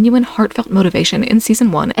his genuine heartfelt motivation in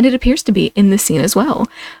season 1, and it appears to be in this scene as well.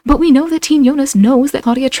 But we know that Teen Jonas knows that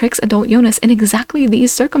Claudia tricks adult Jonas in exactly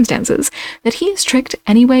these circumstances. That he is tricked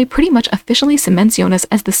anyway pretty much officially cements Jonas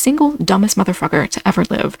as the single dumbest motherfucker to ever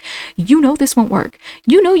live. You know this won't work.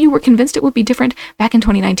 You know you were convinced it would be different back in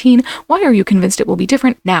 2019. Why are you convinced it will be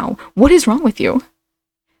different now? What is wrong with you?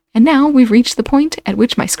 And now we've reached the point at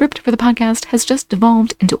which my script for the podcast has just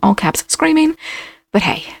devolved into all caps screaming, but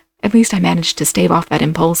hey, at least I managed to stave off that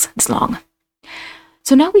impulse this long.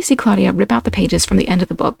 So now we see Claudia rip out the pages from the end of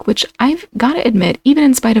the book, which I've got to admit, even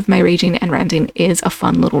in spite of my raging and ranting, is a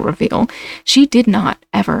fun little reveal. She did not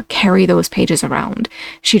ever carry those pages around.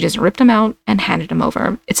 She just ripped them out and handed them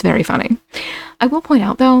over. It's very funny. I will point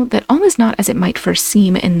out, though, that all is not as it might first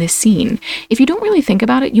seem in this scene. If you don't really think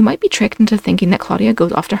about it, you might be tricked into thinking that Claudia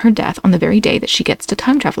goes off to her death on the very day that she gets to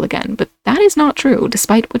time travel again, but that is not true,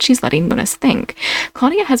 despite what she's letting Jonas think.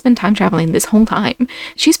 Claudia has been time traveling this whole time.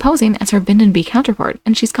 She's posing as her Bindon B counterpart,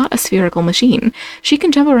 and she's got a spherical machine. She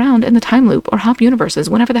can jump around in the time loop or hop universes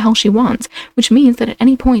whenever the hell she wants, which means that at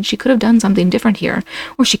any point she could have done something different here,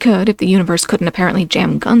 or she could if the universe couldn't apparently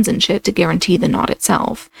jam guns and shit to guarantee the knot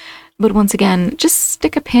itself. But once again, just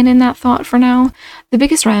stick a pin in that thought for now. The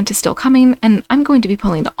biggest rant is still coming, and I'm going to be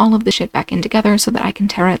pulling all of the shit back in together so that I can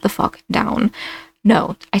tear it the fuck down.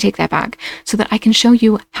 No, I take that back, so that I can show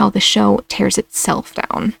you how the show tears itself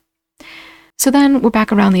down. So then we're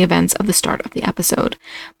back around the events of the start of the episode.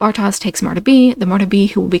 Bartosz takes Marta B, the Marta B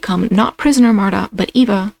who will become not prisoner Marta, but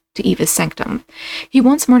Eva, to Eva's sanctum. He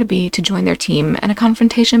wants Marta B to join their team, and a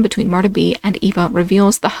confrontation between Marta B and Eva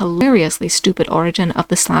reveals the hilariously stupid origin of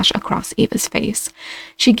the slash across Eva's face.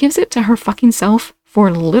 She gives it to her fucking self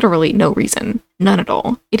for literally no reason. None at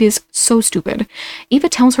all. It is so stupid. Eva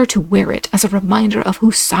tells her to wear it as a reminder of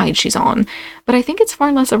whose side she's on, but I think it's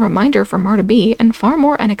far less a reminder for Marta B and far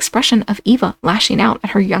more an expression of Eva lashing out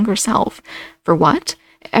at her younger self. For what?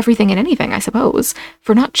 Everything and anything, I suppose.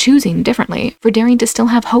 For not choosing differently, for daring to still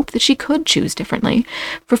have hope that she could choose differently,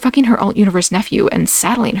 for fucking her alt-universe nephew and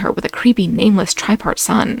saddling her with a creepy, nameless tripart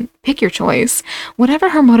son. Pick your choice. Whatever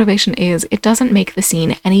her motivation is, it doesn't make the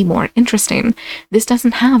scene any more interesting. This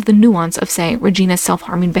doesn't have the nuance of, say, Regina's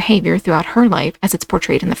self-harming behavior throughout her life as it's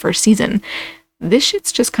portrayed in the first season. This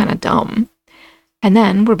shit's just kinda dumb. And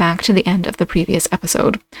then we're back to the end of the previous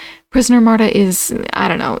episode. Prisoner Marta is, I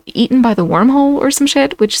don't know, eaten by the wormhole or some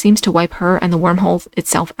shit, which seems to wipe her and the wormhole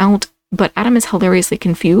itself out. But Adam is hilariously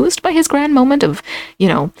confused by his grand moment of,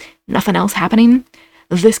 nothing else happening.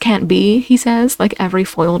 This can't be, he says, like every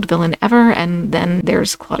foiled villain ever, and then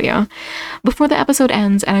there's Claudia. Before the episode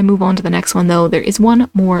ends and I move on to the next one, though, there is one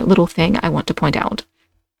more little thing I want to point out.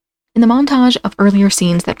 In the montage of earlier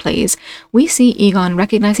scenes that plays, we see Egon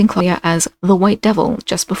recognizing Claudia as the White Devil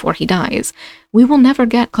just before he dies. We will never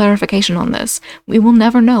get clarification on this. We will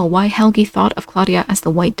never know why Helgi thought of Claudia as the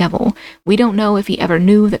White Devil. We don't know if he ever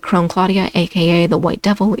knew that Crone Claudia, aka the White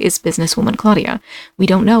Devil, is businesswoman Claudia. We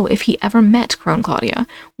don't know if he ever met Crone Claudia.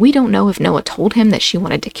 We don't know if Noah told him that she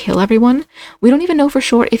wanted to kill everyone. We don't even know for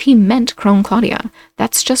sure if he meant Crone Claudia.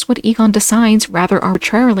 That's just what Egon decides rather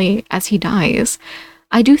arbitrarily as he dies.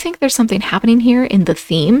 I do think there's something happening here in the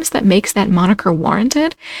themes that makes that moniker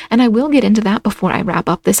warranted, and I will get into that before I wrap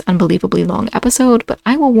up this unbelievably long episode, but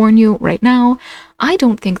I will warn you right now, I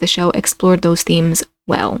don't think the show explored those themes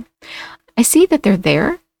well. I see that they're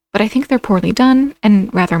there, but I think they're poorly done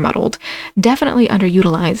and rather muddled, definitely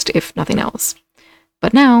underutilized if nothing else.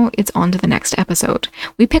 But now it's on to the next episode.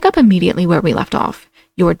 We pick up immediately where we left off.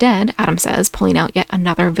 You're dead, Adam says, pulling out yet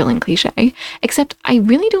another villain cliche. Except I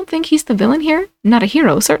really don't think he's the villain here. Not a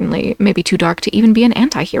hero, certainly. Maybe too dark to even be an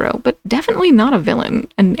anti-hero, but definitely not a villain.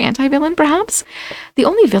 An anti-villain, perhaps? The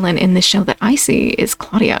only villain in this show that I see is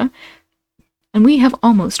Claudia. And we have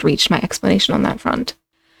almost reached my explanation on that front.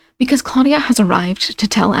 Because Claudia has arrived to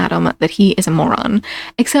tell Adam that he is a moron,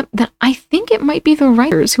 except that I think it might be the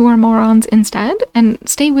writers who are morons instead, and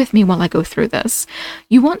stay with me while I go through this.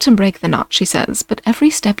 You want to break the knot, she says, but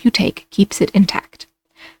every step you take keeps it intact.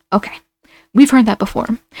 Okay, we've heard that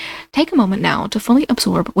before. Take a moment now to fully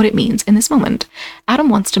absorb what it means in this moment. Adam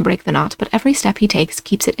wants to break the knot, but every step he takes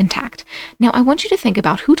keeps it intact. Now I want you to think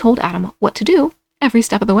about who told Adam what to do every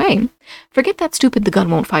step of the way. Forget that stupid the gun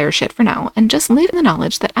won't fire shit for now, and just live in the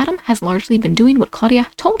knowledge that Adam has largely been doing what Claudia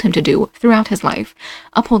told him to do throughout his life.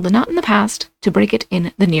 Uphold the knot in the past to break it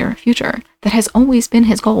in the near future. That has always been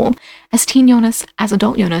his goal, as teen Jonas, as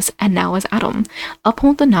adult Jonas, and now as Adam.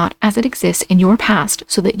 Uphold the knot as it exists in your past,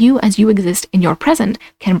 so that you, as you exist in your present,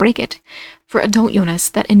 can break it. For adult Jonas,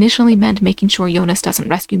 that initially meant making sure Jonas doesn't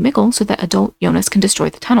rescue Mikkel so that adult Jonas can destroy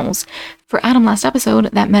the tunnels. For Adam last episode,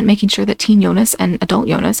 that meant making sure that teen Jonas and adult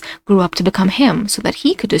Jonas grew up to become him so that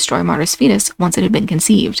he could destroy Marta's fetus once it had been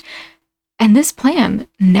conceived. And this plan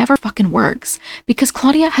never fucking works, because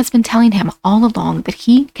Claudia has been telling him all along that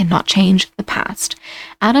he cannot change the past.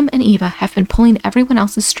 Adam and Eva have been pulling everyone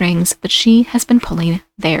else's strings, but she has been pulling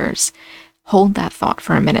theirs. Hold that thought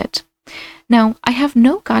for a minute. Now, I have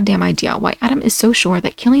no goddamn idea why Adam is so sure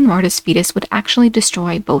that killing Marta's fetus would actually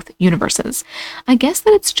destroy both universes. I guess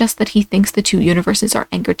that it's just that he thinks the two universes are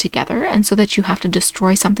anchored together, and so that you have to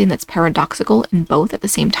destroy something that's paradoxical in both at the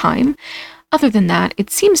same time. Other than that, it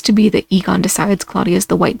seems to be the Egon decides Claudia's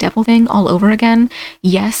the white devil thing all over again.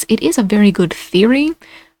 Yes, it is a very good theory,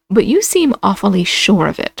 but you seem awfully sure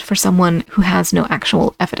of it for someone who has no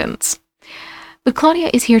actual evidence. But Claudia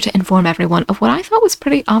is here to inform everyone of what I thought was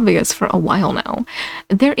pretty obvious for a while now.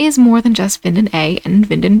 There is more than just Vinden A and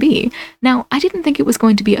Vinden B. Now, I didn't think it was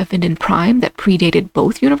going to be a Vinden Prime that predated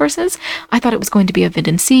both universes. I thought it was going to be a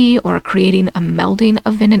Vinden C, or creating a melding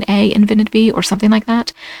of Vinden A and Vinden B, or something like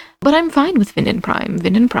that. But I'm fine with Vinden Prime.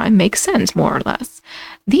 Vinden Prime makes sense, more or less.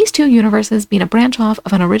 These two universes being a branch off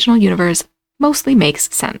of an original universe mostly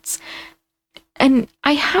makes sense. And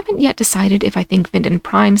I haven't yet decided if I think Vinden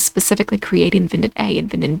Prime specifically creating Vinden A and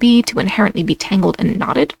Vinden B to inherently be tangled and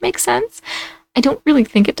knotted makes sense. I don't really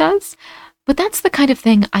think it does, but that's the kind of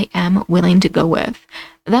thing I am willing to go with.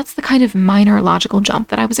 That's the kind of minor logical jump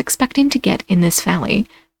that I was expecting to get in this finale,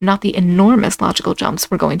 not the enormous logical jumps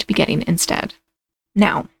we're going to be getting instead.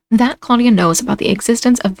 Now, that Claudia knows about the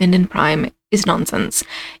existence of Vinden Prime is nonsense.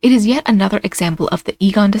 It is yet another example of the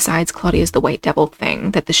Egon decides Claudia's the white devil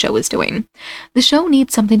thing that the show is doing. The show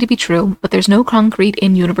needs something to be true, but there's no concrete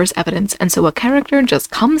in-universe evidence, and so a character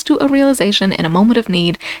just comes to a realization in a moment of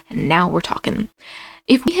need, and now we're talking.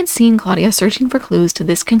 If we had seen Claudia searching for clues to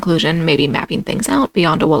this conclusion, maybe mapping things out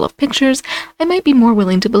beyond a wall of pictures, I might be more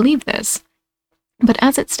willing to believe this. But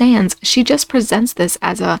as it stands, she just presents this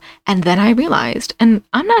as a, and then I realized, and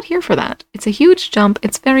I'm not here for that. It's a huge jump,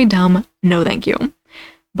 it's very dumb, no thank you.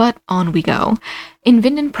 But on we go. In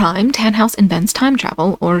Vinden Prime, Tannhaus invents time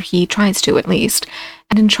travel, or he tries to at least,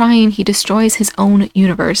 and in trying, he destroys his own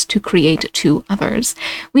universe to create two others.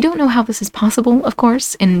 We don't know how this is possible, of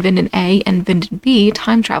course. In Vinden A and Vinden B,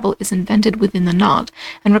 time travel is invented within the knot,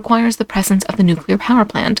 and requires the presence of the nuclear power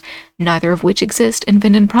plant, neither of which exist in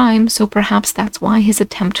Vinden Prime, so perhaps that's why his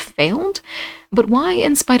attempt failed? But why,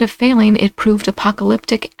 in spite of failing, it proved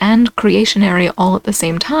apocalyptic and creationary all at the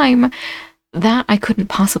same time? That I couldn't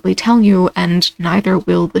possibly tell you, and neither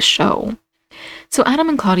will the show. So Adam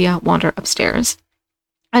and Claudia wander upstairs.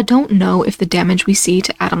 I don't know if the damage we see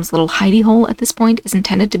to Adam's little hidey hole at this point is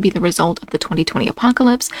intended to be the result of the 2020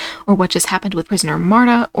 apocalypse, or what just happened with prisoner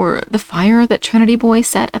Marta, or the fire that Trinity Boy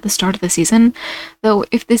set at the start of the season. Though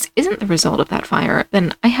if this isn't the result of that fire,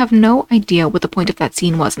 then I have no idea what the point of that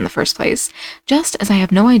scene was in the first place, just as I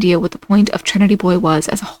have no idea what the point of Trinity Boy was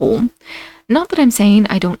as a whole. Not that I'm saying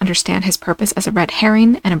I don't understand his purpose as a red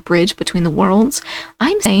herring and a bridge between the worlds.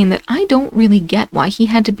 I'm saying that I don't really get why he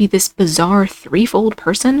had to be this bizarre threefold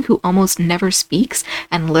person who almost never speaks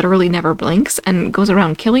and literally never blinks and goes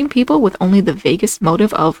around killing people with only the vaguest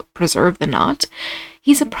motive of preserve the knot.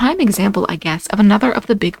 He's a prime example, I guess, of another of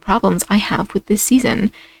the big problems I have with this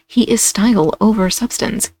season. He is style over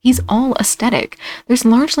substance. He's all aesthetic. There's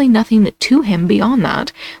largely nothing to him beyond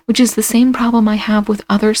that, which is the same problem I have with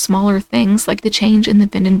other smaller things like the change in the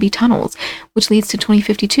Vinden B tunnels, which leads to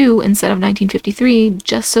 2052 instead of 1953,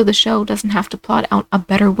 just so the show doesn't have to plot out a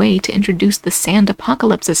better way to introduce the sand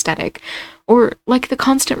apocalypse aesthetic, or like the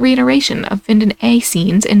constant reiteration of Vinden A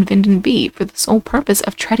scenes in Vinden B for the sole purpose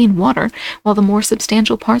of treading water while the more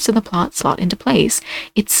substantial parts of the plot slot into place.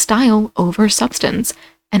 It's style over substance.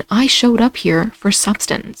 And I showed up here for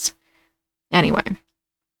substance. Anyway,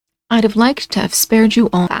 I'd have liked to have spared you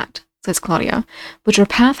all that, says Claudia, but your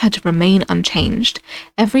path had to remain unchanged.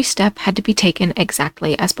 Every step had to be taken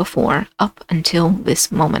exactly as before, up until this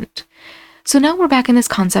moment. So now we're back in this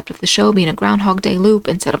concept of the show being a Groundhog Day loop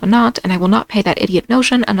instead of a knot, and I will not pay that idiot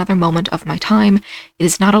notion another moment of my time. It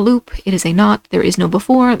is not a loop, it is a knot. There is no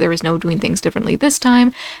before, there is no doing things differently this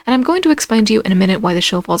time, and I'm going to explain to you in a minute why the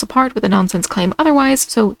show falls apart with a nonsense claim otherwise,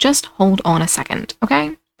 so just hold on a second,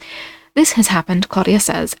 okay? This has happened, Claudia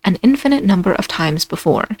says, an infinite number of times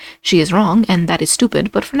before. She is wrong, and that is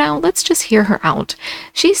stupid, but for now, let's just hear her out.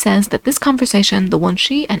 She says that this conversation, the one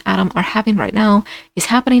she and Adam are having right now, is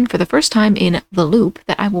happening for the first time in the loop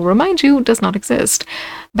that I will remind you does not exist.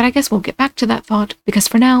 But I guess we'll get back to that thought, because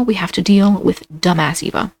for now, we have to deal with dumbass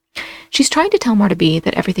Eva. She's trying to tell Marta B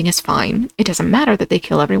that everything is fine. It doesn't matter that they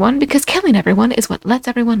kill everyone, because killing everyone is what lets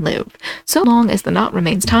everyone live. So long as the knot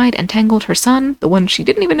remains tied and tangled, her son, the one she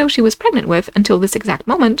didn't even know she was pregnant with until this exact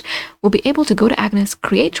moment, will be able to go to Agnes,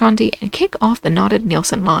 create Tronte, and kick off the knotted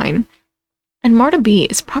Nielsen line. And Marta B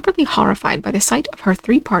is properly horrified by the sight of her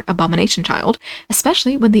 3-part abomination child,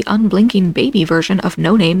 especially when the unblinking baby version of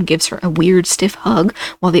No Name gives her a weird, stiff hug,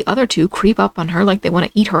 while the other two creep up on her like they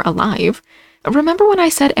want to eat her alive. Remember when I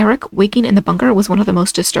said Eric waking in the bunker was one of the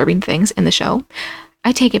most disturbing things in the show?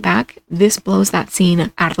 I take it back. This blows that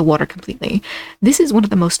scene out of the water completely. This is one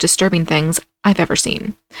of the most disturbing things I've ever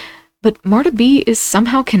seen. But Marta B is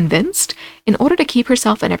somehow convinced, in order to keep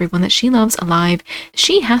herself and everyone that she loves alive,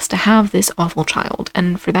 she has to have this awful child,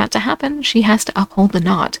 and for that to happen, she has to uphold the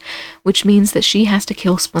knot, which means that she has to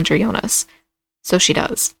kill Splinter Jonas. So she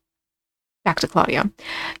does. Back to Claudia.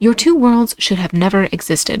 Your two worlds should have never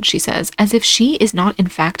existed, she says, as if she is not in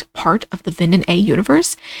fact part of the Vinden A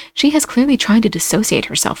universe. She has clearly tried to dissociate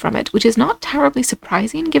herself from it, which is not terribly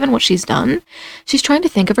surprising given what she's done. She's trying to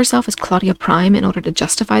think of herself as Claudia Prime in order to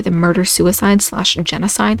justify the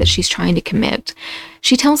murder-suicide/genocide that she's trying to commit.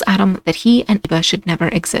 She tells Adam that he and Eva should never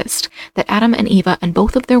exist, that Adam and Eva and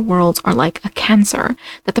both of their worlds are like a cancer,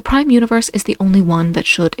 that the Prime universe is the only one that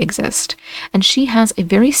should exist. And she has a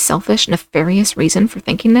very selfish, nefarious reason for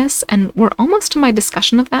thinking this, and we're almost to my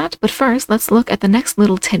discussion of that, but first let's look at the next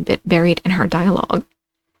little tidbit buried in her dialogue.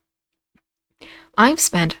 I've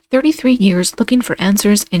spent 33 years looking for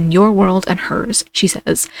answers in your world and hers, she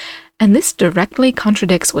says, and this directly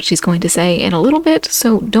contradicts what she's going to say in a little bit,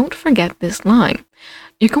 so don't forget this line.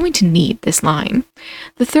 You're going to need this line.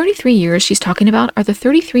 The 33 years she's talking about are the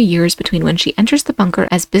 33 years between when she enters the bunker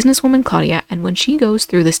as businesswoman Claudia and when she goes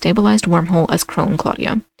through the stabilized wormhole as crone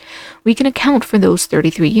Claudia. We can account for those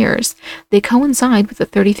 33 years. They coincide with the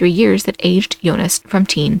 33 years that aged Jonas from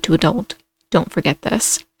teen to adult. Don't forget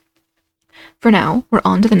this. For now, we're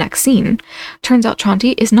on to the next scene. Turns out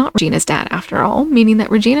Tronte is not Regina's dad after all, meaning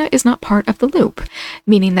that Regina is not part of the loop,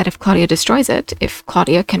 meaning that if Claudia destroys it, if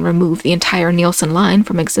Claudia can remove the entire Nielsen line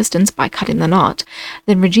from existence by cutting the knot,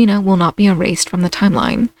 then Regina will not be erased from the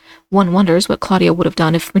timeline. One wonders what Claudia would have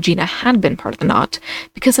done if Regina had been part of the knot,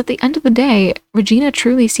 because at the end of the day, Regina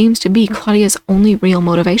truly seems to be Claudia's only real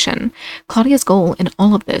motivation. Claudia's goal in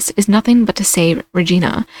all of this is nothing but to save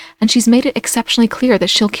Regina, and she's made it exceptionally clear that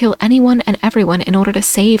she'll kill anyone and everyone in order to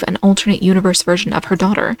save an alternate universe version of her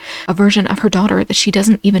daughter, a version of her daughter that she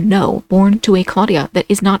doesn't even know, born to a Claudia that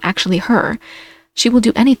is not actually her. She will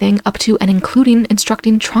do anything up to and including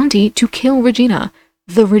instructing Tronte to kill Regina,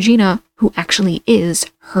 the Regina who actually is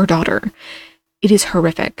her daughter. It is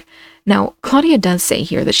horrific. Now, Claudia does say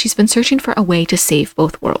here that she's been searching for a way to save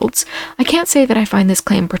both worlds. I can't say that I find this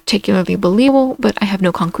claim particularly believable, but I have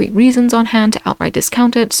no concrete reasons on hand to outright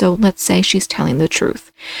discount it, so let's say she's telling the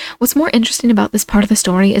truth. What's more interesting about this part of the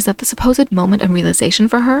story is that the supposed moment of realization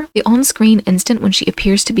for her, the on-screen instant when she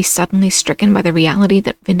appears to be suddenly stricken by the reality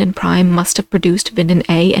that Vinden Prime must have produced Vinden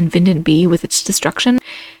A and Vinden B with its destruction,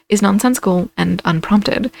 is nonsensical and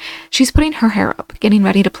unprompted. She's putting her hair up, getting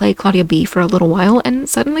ready to play Claudia B for a little while, and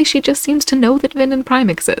suddenly she just seems to know that Vinden Prime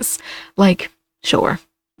exists. Like, sure,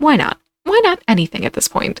 why not? Why not anything at this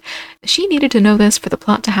point? She needed to know this for the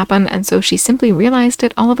plot to happen, and so she simply realized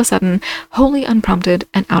it all of a sudden, wholly unprompted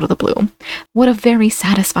and out of the blue. What a very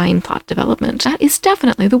satisfying plot development. That is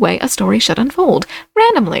definitely the way a story should unfold,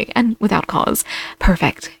 randomly and without cause.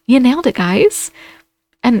 Perfect. You nailed it, guys.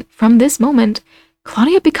 And from this moment,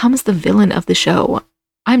 Claudia becomes the villain of the show.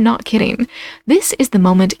 I'm not kidding. This is the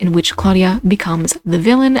moment in which Claudia becomes the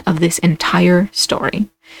villain of this entire story.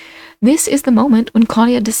 This is the moment when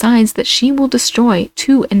Claudia decides that she will destroy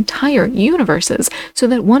 2 entire universes so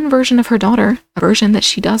that one version of her daughter, a version that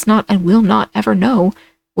she does not and will not ever know,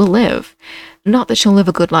 will live. Not that she'll live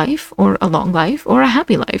a good life, or a long life, or a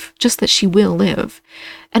happy life, just that she will live.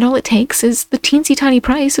 And all it takes is the teensy tiny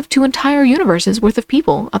price of 2 entire universes worth of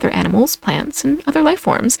people, other animals, plants, and other life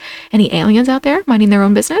forms. Any aliens out there minding their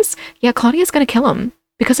own business? Yeah, Claudia's gonna kill them.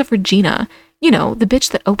 Because of Regina. You know, the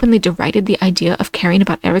bitch that openly derided the idea of caring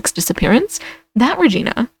about Eric's disappearance. That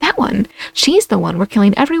Regina. That one. She's the one we're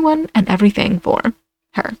killing everyone and everything for.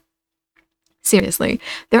 Her. Seriously,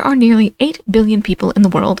 there are nearly 8 billion people in the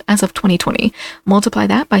world as of 2020. Multiply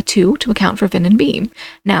that by 2 to account for Vin and B.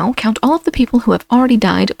 Now, count all of the people who have already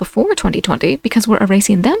died before 2020 because we're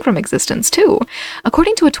erasing them from existence too.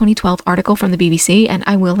 According to a 2012 article from the BBC, and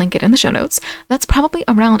I will link it in the show notes, that's probably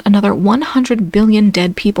around another 100 billion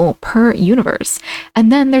dead people per universe.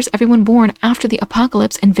 And then there's everyone born after the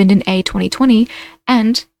apocalypse in Vin and A 2020,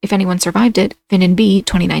 and, if anyone survived it, Vin and B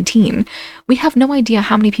 2019. We have no idea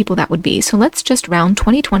how many people that would be, so let's just round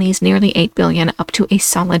 2020's nearly 8 billion up to a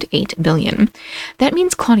solid 8 billion. That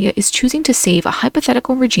means Claudia is choosing to save a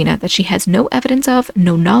hypothetical Regina that she has no evidence of,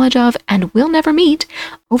 no knowledge of, and will never meet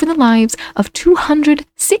over the lives of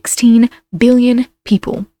 216 billion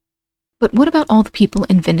people. But what about all the people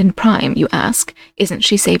in Vin Prime, you ask? Isn't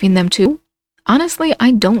she saving them too? Honestly,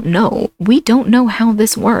 I don't know. We don't know how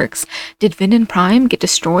this works. Did Vin Prime get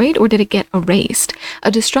destroyed or did it get erased?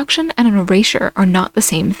 A destruction and an erasure are not the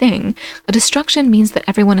same thing. A destruction means that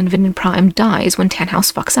everyone in Vin Prime dies when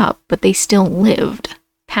Tannhaus fucks up, but they still lived.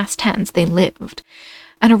 Past tense, they lived.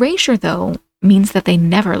 An erasure, though, means that they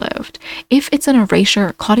never lived. If it's an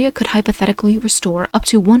erasure, Claudia could hypothetically restore up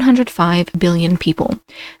to 105 billion people.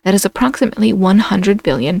 That is approximately 100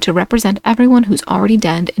 billion to represent everyone who's already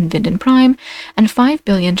dead in Vin Prime, and 5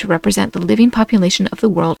 billion to represent the living population of the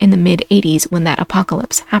world in the mid-80s when that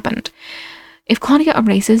apocalypse happened. If Claudia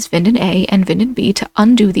erases Vin A and Vin B to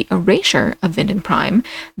undo the erasure of Vin Prime,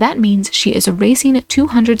 that means she is erasing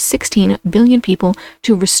 216 billion people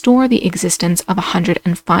to restore the existence of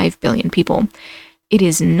 105 billion people. It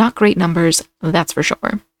is not great numbers, that's for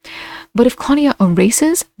sure. But if Claudia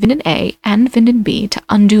erases Vin A and Vin B to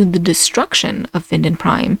undo the destruction of Vin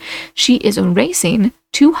Prime, she is erasing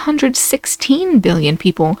 216 billion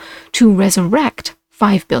people to resurrect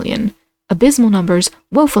 5 billion. Abysmal numbers,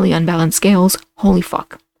 woefully unbalanced scales, holy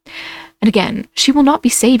fuck. And again, she will not be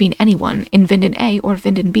saving anyone in Vin A or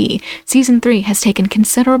Vin B. Season 3 has taken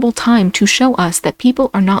considerable time to show us that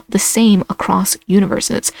people are not the same across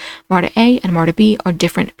universes. Marta A and Marta B are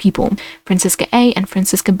different people. Francisca A and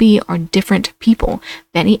Francisca B are different people.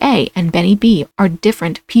 Benny A and Benny B are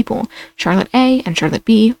different people. Charlotte A and Charlotte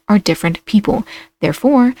B are different people.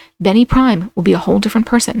 Therefore, Benny Prime will be a whole different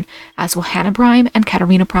person, as will Hannah Prime and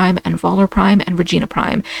Katarina Prime and Voller Prime and Regina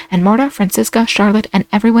Prime, and Marta, Francisca, Charlotte, and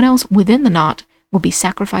everyone else within the knot will be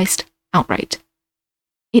sacrificed outright.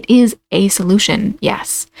 It is a solution,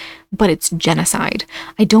 yes, but it's genocide.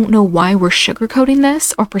 I don't know why we're sugarcoating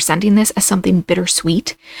this or presenting this as something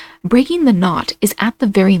bittersweet. Breaking the knot is at the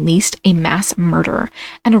very least a mass murder,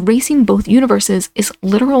 and erasing both universes is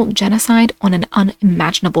literal genocide on an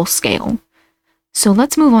unimaginable scale. So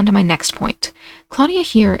let's move on to my next point. Claudia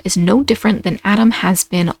here is no different than Adam has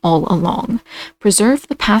been all along. Preserve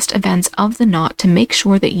the past events of the knot to make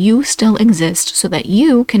sure that you still exist so that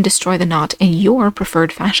you can destroy the knot in your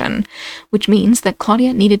preferred fashion, which means that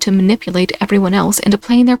Claudia needed to manipulate everyone else into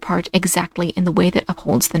playing their part exactly in the way that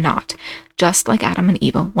upholds the knot, just like Adam and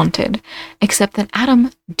Eva wanted. Except that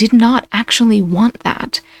Adam did not actually want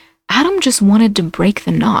that. Adam just wanted to break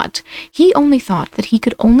the knot. He only thought that he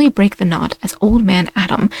could only break the knot as Old Man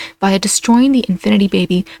Adam via destroying the Infinity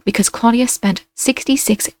Baby because Claudia spent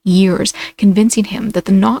 66 years convincing him that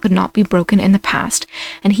the knot could not be broken in the past,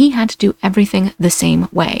 and he had to do everything the same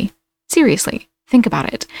way. Seriously, think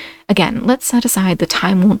about it. Again, let's set aside the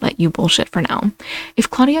time won't let you bullshit for now. If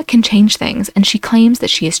Claudia can change things, and she claims that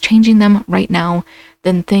she is changing them right now,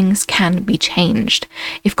 then things can be changed.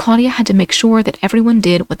 If Claudia had to make sure that everyone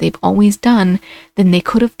did what they've always done, then they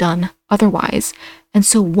could have done otherwise. And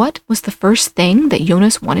so what was the first thing that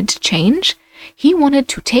Jonas wanted to change? He wanted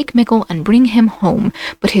to take Mikkel and bring him home,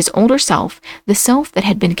 but his older self, the self that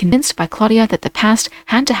had been convinced by Claudia that the past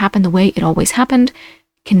had to happen the way it always happened,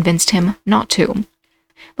 convinced him not to.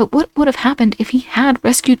 But what would have happened if he had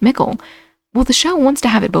rescued Mikkel? Well, the show wants to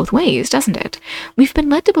have it both ways, doesn't it? We've been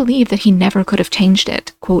led to believe that he never could have changed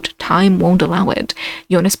it. Quote, time won't allow it.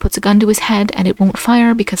 Jonas puts a gun to his head and it won't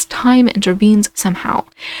fire because time intervenes somehow.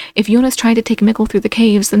 If Jonas tried to take Mikkel through the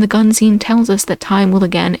caves, then the gun scene tells us that time will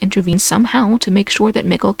again intervene somehow to make sure that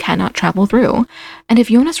Mikkel cannot travel through. And if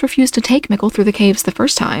Jonas refused to take Mikkel through the caves the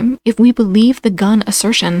first time, if we believe the gun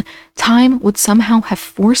assertion, time would somehow have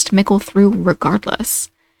forced Mikkel through regardless.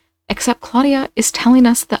 Except Claudia is telling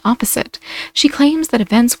us the opposite. She claims that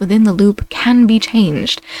events within the loop can be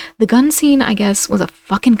changed. The gun scene, I guess, was a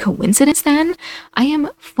fucking coincidence then? I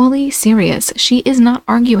am fully serious. She is not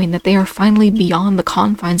arguing that they are finally beyond the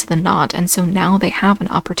confines of the knot, and so now they have an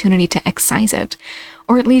opportunity to excise it.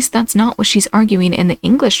 Or at least that's not what she's arguing in the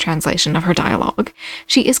English translation of her dialogue.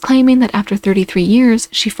 She is claiming that after 33 years,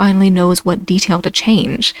 she finally knows what detail to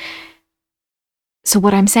change. So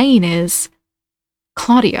what I'm saying is,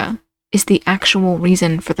 Claudia is the actual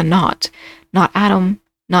reason for the not Adam,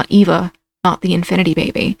 not Eva, not the infinity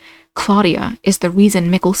baby. Claudia is the reason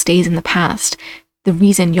Mikkel stays in the past, the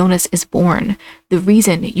reason Jonas is born, the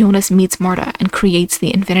reason Jonas meets Marta and creates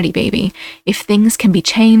the infinity baby. If things can be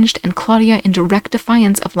changed, and Claudia, in direct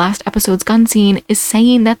defiance of last episode's gun scene, is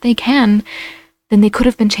saying that they can, then they could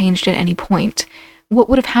have been changed at any point. What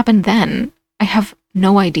would have happened then? I have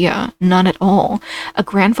no idea. None at all. A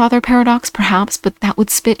grandfather paradox, perhaps, but that would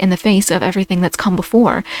spit in the face of everything that's come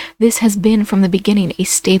before. This has been from the beginning a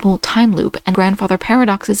stable time loop, and grandfather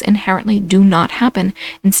paradoxes inherently do not happen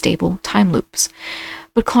in stable time loops.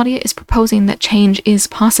 But Claudia is proposing that change is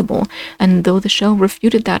possible, and though the show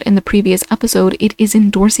refuted that in the previous episode, it is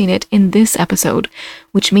endorsing it in this episode,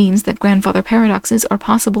 which means that grandfather paradoxes are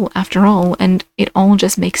possible after all, and it all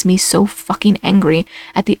just makes me so fucking angry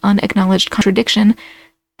at the unacknowledged contradiction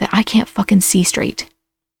that I can't fucking see straight.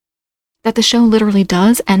 That the show literally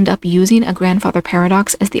does end up using a grandfather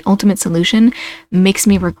paradox as the ultimate solution makes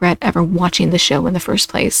me regret ever watching the show in the first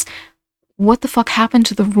place. What the fuck happened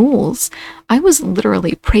to the rules? I was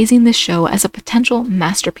literally praising this show as a potential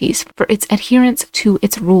masterpiece for its adherence to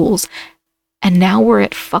its rules. And now we're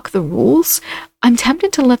at fuck the rules? I'm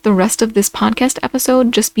tempted to let the rest of this podcast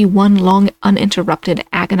episode just be one long, uninterrupted,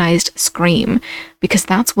 agonized scream, because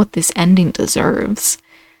that's what this ending deserves.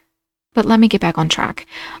 But let me get back on track.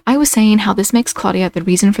 I was saying how this makes Claudia the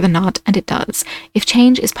reason for the not, and it does. If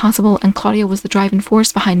change is possible and Claudia was the driving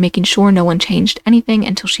force behind making sure no one changed anything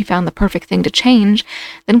until she found the perfect thing to change,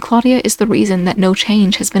 then Claudia is the reason that no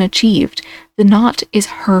change has been achieved. The not is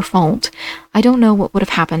her fault. I don't know what would have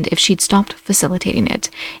happened if she'd stopped facilitating it,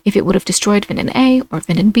 if it would have destroyed Vinden A, or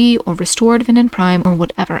Vinden B, or restored Vinden Prime, or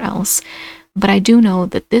whatever else. But I do know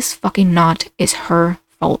that this fucking not is her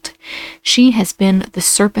fault. She has been the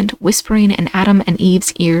serpent whispering in Adam and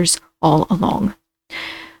Eve's ears all along.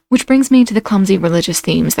 Which brings me to the clumsy religious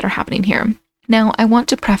themes that are happening here. Now, I want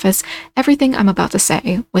to preface everything I'm about to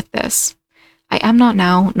say with this. I am not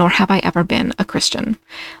now, nor have I ever been, a Christian.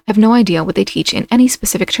 I have no idea what they teach in any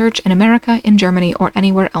specific church in America, in Germany, or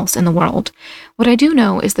anywhere else in the world. What I do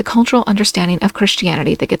know is the cultural understanding of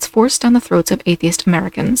Christianity that gets forced down the throats of atheist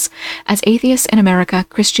Americans. As atheists in America,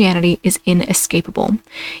 Christianity is inescapable.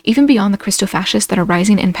 Even beyond the Christo-fascists that are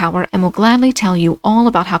rising in power and will gladly tell you all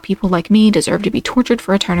about how people like me deserve to be tortured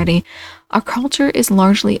for eternity, our culture is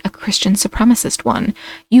largely a Christian supremacist one.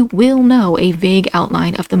 You will know a vague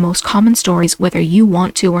outline of the most common stories whether you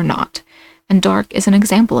want to or not. And Dark is an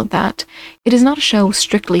example of that. It is not a show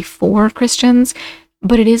strictly for Christians,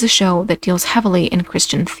 but it is a show that deals heavily in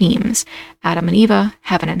Christian themes. Adam and Eva,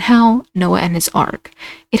 heaven and hell, Noah and his ark.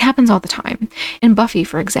 It happens all the time. In Buffy,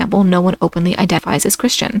 for example, no one openly identifies as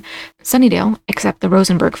Christian. Sunnydale, except the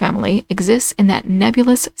Rosenberg family, exists in that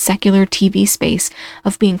nebulous secular TV space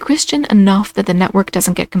of being Christian enough that the network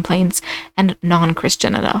doesn't get complaints, and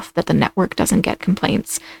non-Christian enough that the network doesn't get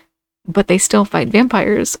complaints. But they still fight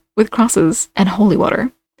vampires with crosses and holy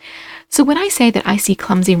water. So when I say that I see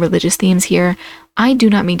clumsy religious themes here, I do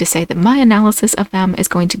not mean to say that my analysis of them is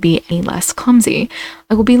going to be any less clumsy.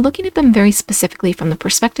 I will be looking at them very specifically from the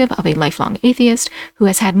perspective of a lifelong atheist who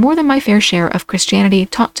has had more than my fair share of Christianity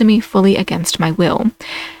taught to me fully against my will.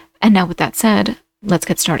 And now with that said, let's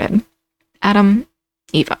get started. Adam,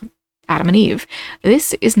 Eva. Adam and Eve.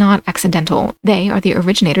 This is not accidental. They are the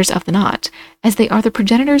originators of the not. As they are the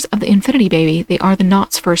progenitors of the infinity baby, they are the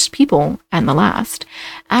not's first people and the last.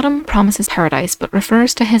 Adam promises paradise but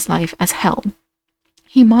refers to his life as hell.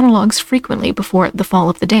 He monologues frequently before The Fall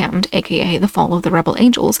of the Damned, aka The Fall of the Rebel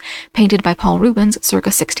Angels, painted by Paul Rubens circa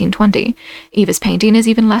 1620. Eva's painting is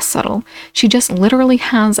even less subtle. She just literally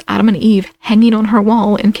has Adam and Eve hanging on her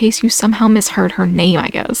wall in case you somehow misheard her name, I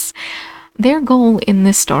guess. Their goal in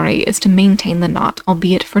this story is to maintain the knot,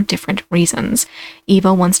 albeit for different reasons.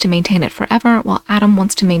 Eva wants to maintain it forever, while Adam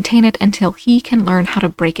wants to maintain it until he can learn how to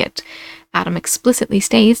break it. Adam explicitly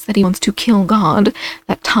states that he wants to kill God,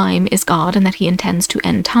 that time is God, and that he intends to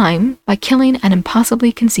end time by killing an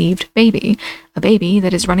impossibly conceived baby, a baby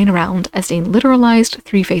that is running around as a literalized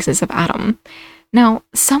three faces of Adam. Now,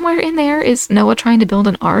 somewhere in there is Noah trying to build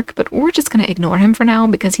an ark, but we're just going to ignore him for now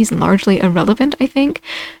because he's largely irrelevant, I think.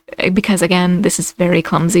 Because, again, this is very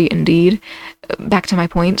clumsy indeed. Back to my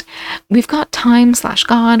point. We've got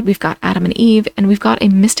time/God, we've got Adam and Eve, and we've got a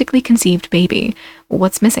mystically conceived baby.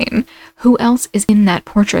 What's missing? Who else is in that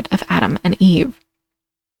portrait of Adam and Eve?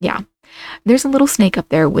 Yeah. There's a little snake up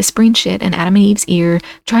there whispering shit in Adam and Eve's ear,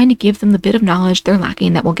 trying to give them the bit of knowledge they're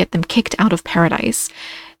lacking that will get them kicked out of paradise.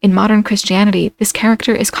 In modern Christianity, this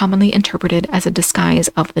character is commonly interpreted as a disguise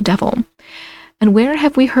of the devil. And where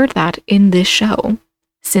have we heard that in this show?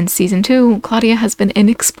 Since season 2, Claudia has been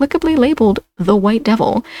inexplicably labeled the White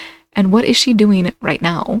Devil. And what is she doing right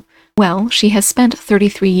now? Well, she has spent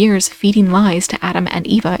 33 years feeding lies to Adam and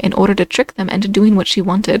Eva in order to trick them into doing what she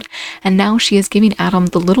wanted, and now she is giving Adam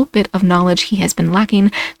the little bit of knowledge he has been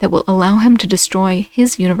lacking that will allow him to destroy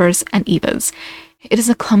his universe and Eva's. It is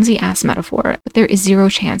a clumsy-ass metaphor, but there is zero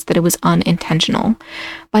chance that it was unintentional.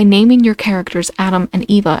 By naming your characters Adam and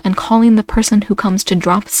Eva and calling the person who comes to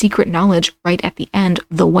drop secret knowledge right at the end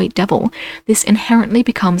the White Devil, this inherently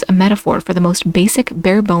becomes a metaphor for the most basic,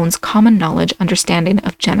 bare-bones, common knowledge understanding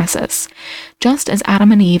of Genesis. Just as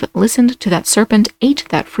Adam and Eve listened to that serpent, ate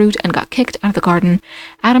that fruit, and got kicked out of the garden,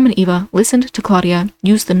 Adam and Eva listened to Claudia,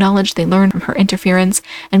 used the knowledge they learned from her interference,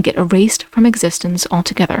 and get erased from existence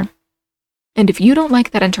altogether. And if you don't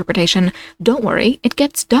like that interpretation, don't worry, it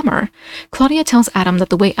gets dumber. Claudia tells Adam that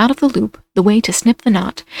the way out of the loop, the way to snip the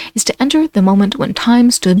knot, is to enter the moment when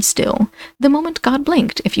time stood still, the moment God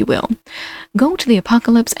blinked, if you will. Go to the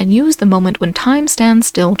apocalypse and use the moment when time stands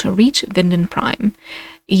still to reach Vinden Prime.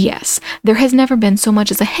 Yes, there has never been so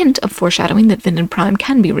much as a hint of foreshadowing that Vinden Prime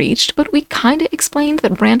can be reached, but we kinda explained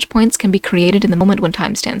that branch points can be created in the moment when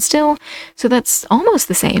time stands still, so that's almost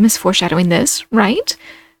the same as foreshadowing this, right?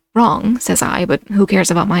 Wrong, says I, but who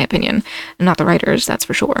cares about my opinion? Not the writers, that's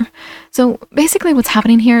for sure. So basically what's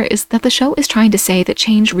happening here is that the show is trying to say that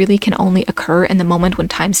change really can only occur in the moment when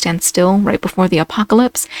time stands still, right before the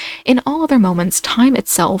apocalypse. In all other moments, time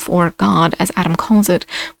itself, or God, as Adam calls it,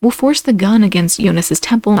 will force the gun against Jonas's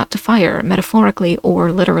temple not to fire, metaphorically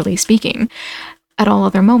or literally speaking. At all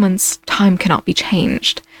other moments, time cannot be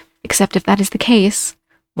changed. Except if that is the case,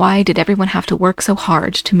 why did everyone have to work so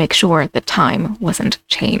hard to make sure that time wasn't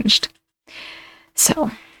changed?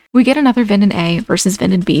 So, we get another Vinden A versus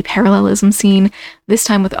Vinden B parallelism scene, this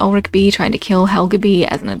time with Ulrich B trying to kill Helge B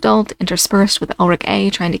as an adult, interspersed with Ulrich A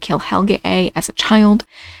trying to kill Helge A as a child.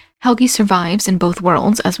 Helge survives in both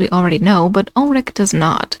worlds, as we already know, but Ulrich does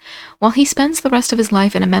not. While he spends the rest of his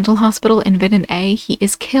life in a mental hospital in Vinden A, he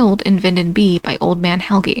is killed in Vinden B by Old Man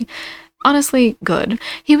Helge. Honestly, good.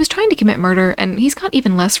 He was trying to commit murder, and he's got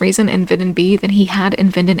even less reason in Vinden B than he had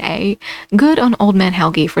in Vinden A. Good on Old Man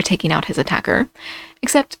Helge for taking out his attacker.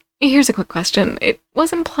 Except, here's a quick question. It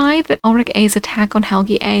was implied that Ulrich A's attack on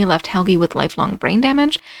Helge A left Helge with lifelong brain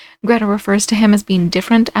damage. Greta refers to him as being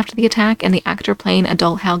different after the attack, and the actor playing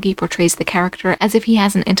adult Helge portrays the character as if he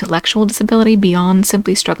has an intellectual disability beyond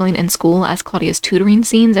simply struggling in school, as Claudia's tutoring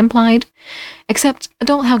scenes implied. Except,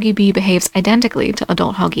 adult Helge B behaves identically to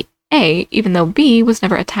adult Helge A, even though B was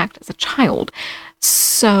never attacked as a child.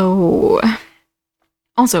 So...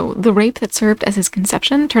 Also, the rape that served as his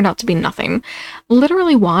conception turned out to be nothing.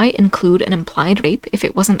 Literally, why include an implied rape if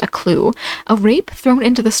it wasn't a clue? A rape thrown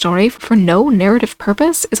into the story for no narrative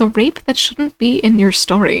purpose is a rape that shouldn't be in your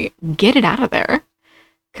story. Get it out of there.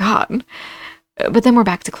 God. But then we're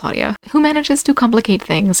back to Claudia, who manages to complicate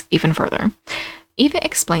things even further. Eva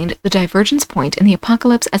explained the divergence point in the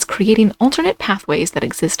apocalypse as creating alternate pathways that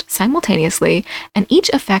exist simultaneously and each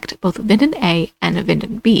affect both Vinden A and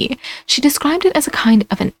Vinden B. She described it as a kind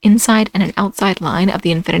of an inside and an outside line of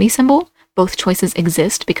the infinity symbol. Both choices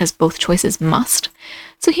exist because both choices must.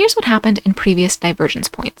 So here's what happened in previous divergence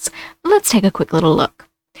points. Let's take a quick little look.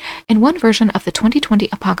 In one version of the 2020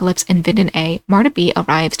 apocalypse in Vinden A, Marta B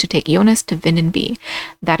arrives to take Jonas to Vinden B.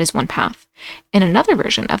 That is one path. In another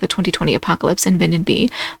version of the 2020 apocalypse in Vinden B,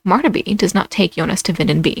 Marta B does not take Jonas to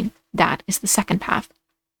Vinden B. That is the second path.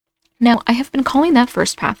 Now, I have been calling that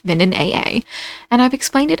first path Vinden AA, and I've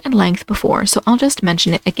explained it at length before, so I'll just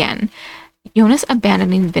mention it again. Jonas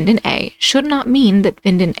abandoning Vinden A should not mean that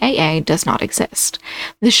Vinden AA does not exist.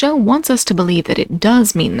 The show wants us to believe that it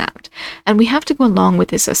does mean that, and we have to go along with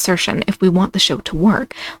this assertion if we want the show to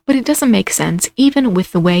work, but it doesn't make sense even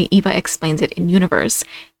with the way Eva explains it in universe.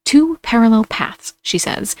 Two parallel paths, she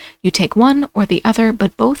says. You take one or the other,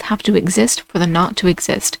 but both have to exist for the not to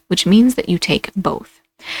exist, which means that you take both.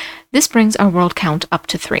 This brings our world count up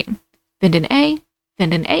to 3. Vinden A,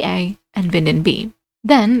 Vinden AA, and Vinden B.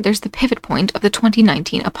 Then there's the pivot point of the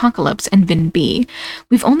 2019 apocalypse in Vinden B.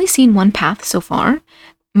 We've only seen one path so far.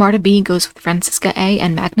 Marta B goes with Franziska A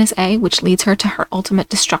and Magnus A, which leads her to her ultimate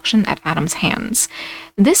destruction at Adam's hands.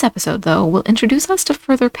 This episode, though, will introduce us to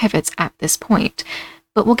further pivots at this point,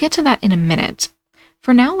 but we'll get to that in a minute.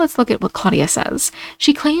 For now, let's look at what Claudia says.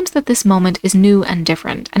 She claims that this moment is new and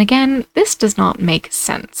different, and again, this does not make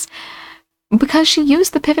sense. Because she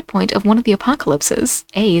used the pivot point of one of the apocalypses,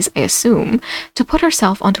 A's I assume, to put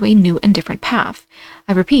herself onto a new and different path.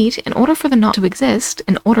 I repeat, in order for the not to exist,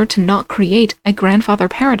 in order to not create a grandfather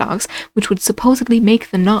paradox which would supposedly make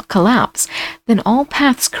the not collapse, then all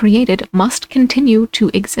paths created must continue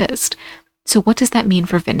to exist. So what does that mean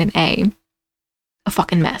for Vinden A? A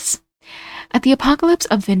fucking mess. At the apocalypse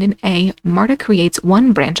of Vinden A, Marta creates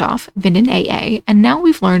one branch off, Vinden AA, and now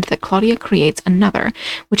we've learned that Claudia creates another,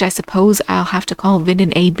 which I suppose I'll have to call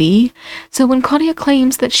Vinden AB. So when Claudia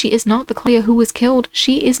claims that she is not the Claudia who was killed,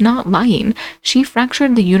 she is not lying. She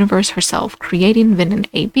fractured the universe herself, creating Vinden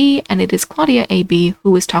AB, and it is Claudia AB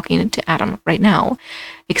who is talking to Adam right now.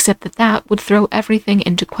 Except that that would throw everything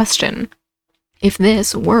into question. If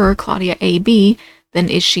this were Claudia AB, then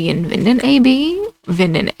is she in Vinden AB?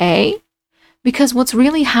 Vinden A? Because what's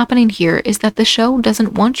really happening here is that the show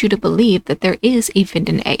doesn't want you to believe that there is a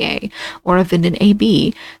Vinden AA or a Vinden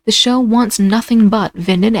AB. The show wants nothing but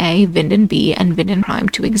Vinden A, Vinden B, and Vinden Prime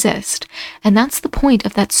to exist. And that's the point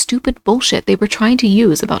of that stupid bullshit they were trying to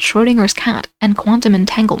use about Schrodinger's cat and quantum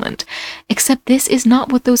entanglement. Except this is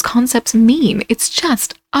not what those concepts mean. It's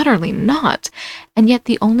just utterly not. And yet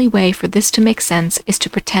the only way for this to make sense is to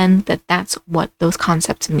pretend that that's what those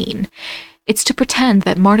concepts mean. It's to pretend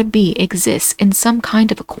that Marta B exists in some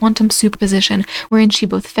kind of a quantum superposition wherein she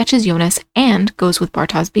both fetches Jonas and goes with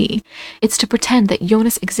Bartosz B. It's to pretend that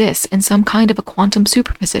Jonas exists in some kind of a quantum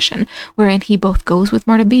superposition wherein he both goes with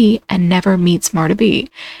Marta B and never meets Marta B.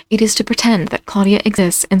 It is to pretend that Claudia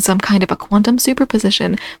exists in some kind of a quantum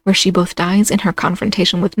superposition where she both dies in her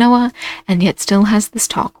confrontation with Noah and yet still has this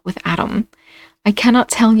talk with Adam. I cannot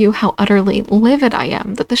tell you how utterly livid I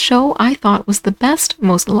am that the show I thought was the best,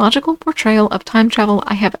 most logical portrayal of time travel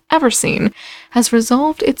I have ever seen has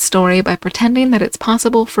resolved its story by pretending that it's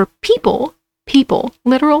possible for people,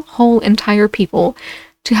 literal whole entire people,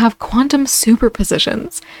 to have quantum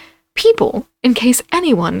superpositions. People, in case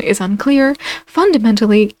anyone is unclear,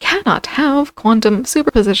 fundamentally cannot have quantum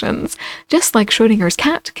superpositions, just like Schrodinger's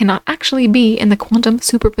cat cannot actually be in the quantum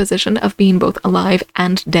superposition of being both alive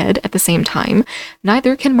and dead at the same time.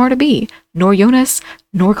 Neither can Marta B, nor Jonas,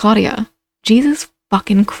 nor Claudia. Jesus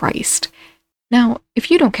fucking Christ. Now, if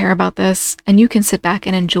you don't care about this, and you can sit back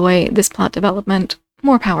and enjoy this plot development,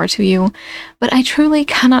 more power to you, but I truly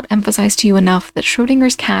cannot emphasize to you enough that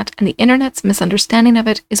Schrodinger's cat and the internet's misunderstanding of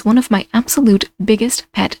it is one of my absolute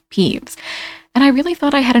biggest pet peeves. And I really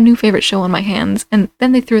thought I had a new favorite show on my hands, and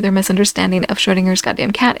then they threw their misunderstanding of Schrodinger's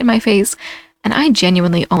goddamn cat in my face, and I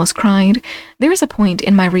genuinely almost cried. There is a point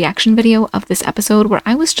in my reaction video of this episode where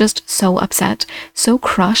I was just so upset, so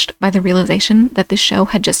crushed by the realization that this show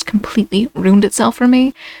had just completely ruined itself for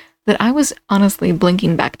me, that I was honestly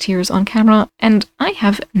blinking back tears on camera, and I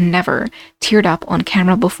have never teared up on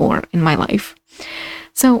camera before in my life.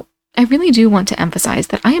 So I really do want to emphasize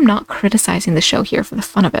that I am not criticizing the show here for the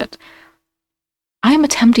fun of it. I am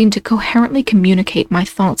attempting to coherently communicate my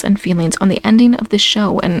thoughts and feelings on the ending of this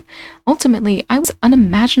show, and ultimately I was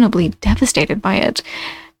unimaginably devastated by it.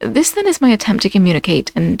 This then is my attempt to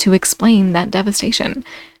communicate and to explain that devastation.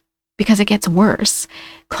 Because it gets worse.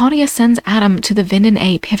 Claudia sends Adam to the Vinden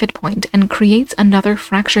A pivot point and creates another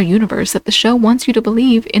fracture universe that the show wants you to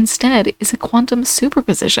believe instead is a quantum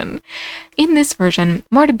superposition. In this version,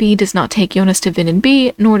 Marta B does not take Jonas to Vinden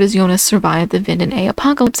B, nor does Jonas survive the Vinden A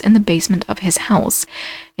apocalypse in the basement of his house.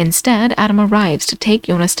 Instead, Adam arrives to take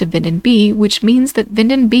Jonas to Vinden B, which means that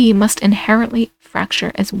Vinden B must inherently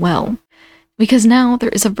fracture as well. Because now there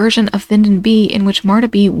is a version of Vinden B in which Marta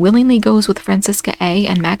B willingly goes with Franziska A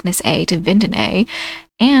and Magnus A to Vinden A,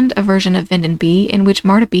 and a version of Vinden B in which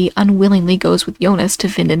Marta B unwillingly goes with Jonas to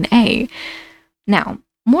Vinden A. Now,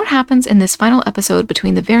 more happens in this final episode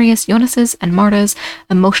between the various Jonases and Martas,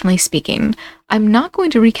 emotionally speaking. I'm not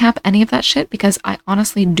going to recap any of that shit because I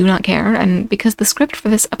honestly do not care, and because the script for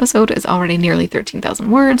this episode is already nearly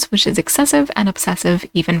 13,000 words, which is excessive and obsessive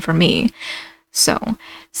even for me. So,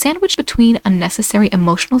 sandwiched between unnecessary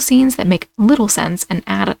emotional scenes that make little sense and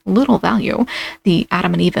add little value, the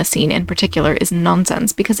Adam and Eva scene in particular is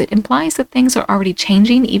nonsense because it implies that things are already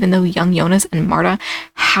changing even though young Jonas and Marta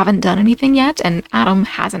haven't done anything yet, and Adam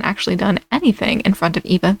hasn't actually done anything in front of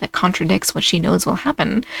Eva that contradicts what she knows will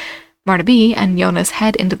happen. Marta B and Jonas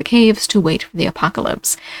head into the caves to wait for the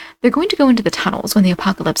apocalypse. They're going to go into the tunnels when the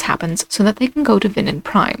apocalypse happens so that they can go to Vinden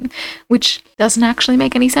Prime, which doesn't actually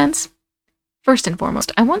make any sense. First and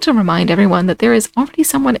foremost, I want to remind everyone that there is already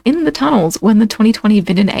someone in the tunnels when the 2020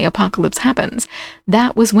 Vinden A apocalypse happens.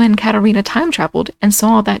 That was when Katarina time traveled and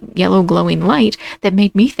saw that yellow glowing light that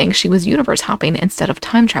made me think she was universe hopping instead of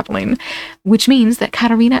time traveling, which means that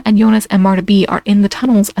Katarina and Jonas and Marta B are in the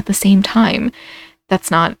tunnels at the same time.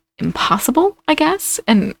 That's not impossible, I guess,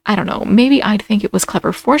 and I don't know, maybe I'd think it was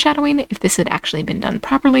clever foreshadowing if this had actually been done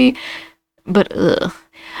properly, but ugh.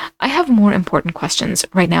 I have more important questions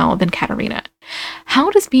right now than Katarina. How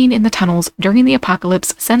does being in the tunnels during the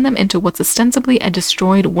apocalypse send them into what's ostensibly a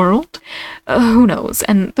destroyed world? Who knows?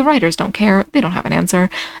 And the writers don't care. They don't have an answer.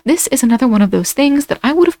 This is another one of those things that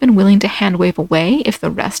I would have been willing to hand-wave away if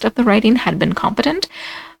the rest of the writing had been competent,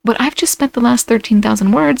 but I've just spent the last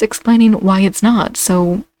 13,000 words explaining why it's not,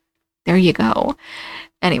 so there you go.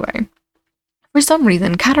 Anyway. For some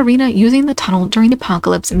reason, Katarina using the tunnel during the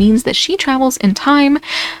apocalypse means that she travels in time,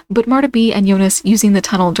 but Marta B and Jonas using the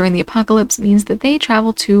tunnel during the apocalypse means that they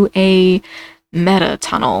travel to a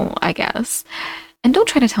meta-tunnel, I guess. And don't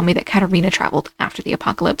try to tell me that Katarina traveled after the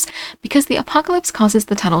apocalypse, because the apocalypse causes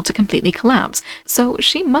the tunnel to completely collapse, so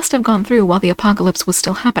she must have gone through while the apocalypse was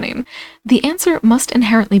still happening. The answer must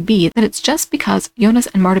inherently be that it's just because Jonas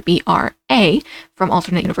and Marta B are A, from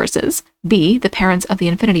alternate universes, B, the parents of the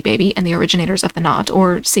Infinity Baby and the originators of the knot,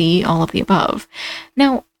 or C, all of the above.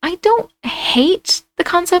 Now, I don't hate the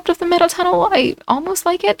concept of the meta-tunnel, I almost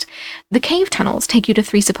like it. The cave tunnels take you to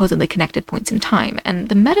 3 supposedly connected points in time, and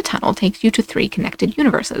the meta-tunnel takes you to 3 connected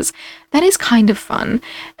universes. That is kind of fun,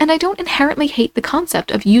 and I don't inherently hate the concept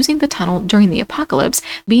of using the tunnel during the apocalypse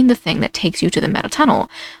being the thing that takes you to the meta-tunnel.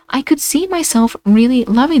 I could see myself really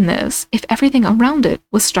loving this if everything around it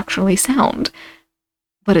was structurally sound.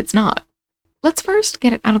 But it's not. Let's first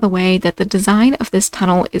get it out of the way that the design of this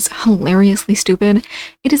tunnel is hilariously stupid.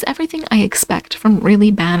 It is everything I expect from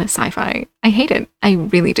really bad sci-fi. I hate it. I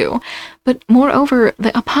really do. But moreover,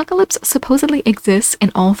 the apocalypse supposedly exists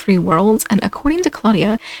in all 3 worlds, and according to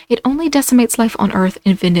Claudia, it only decimates life on Earth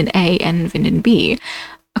in Vinden A and Vinden B.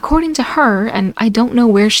 According to her, and I don't know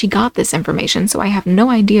where she got this information, so I have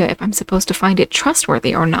no idea if I'm supposed to find it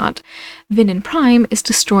trustworthy or not, Vinden Prime is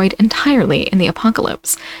destroyed entirely in the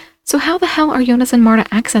apocalypse. So how the hell are Jonas and Marta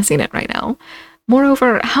accessing it right now?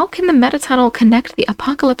 Moreover, how can the meta-tunnel connect the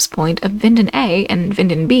apocalypse point of Vinden A and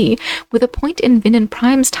Vinden B with a point in Vinden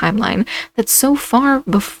Prime's timeline that's so far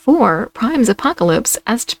before Prime's apocalypse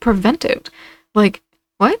as to prevent it? Like,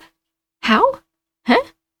 what? How? Huh?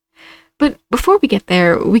 But before we get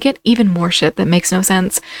there, we get even more shit that makes no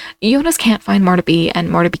sense. Jonas can't find Marta B,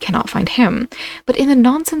 and Marta B cannot find him. But in the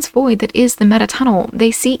nonsense void that is the meta-tunnel,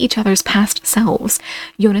 they see each other's past selves.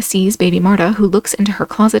 Jonas sees baby Marta, who looks into her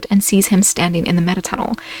closet and sees him standing in the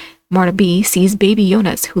meta-tunnel. Marta B sees baby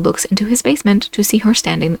Jonas, who looks into his basement to see her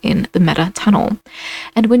standing in the meta-tunnel.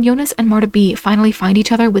 And when Jonas and Marta B finally find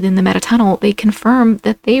each other within the meta-tunnel, they confirm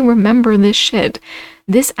that they remember this shit.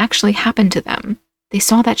 This actually happened to them. They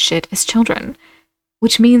saw that shit as children,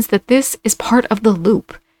 which means that this is part of the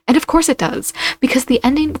loop. And of course it does, because the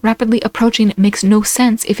ending rapidly approaching makes no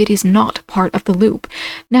sense if it is not part of the loop.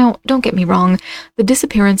 Now, don't get me wrong, the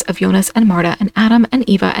disappearance of Jonas and Marta and Adam and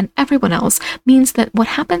Eva and everyone else means that what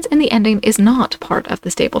happens in the ending is not part of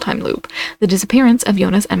the stable time loop. The disappearance of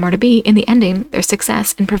Jonas and Marta B in the ending, their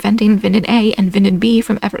success in preventing Vinden A and Vinden B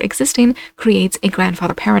from ever existing, creates a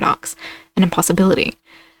grandfather paradox, an impossibility.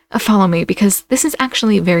 Follow me, because this is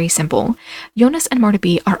actually very simple. Jonas and Marta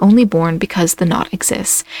B are only born because the knot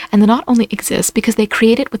exists, and the knot only exists because they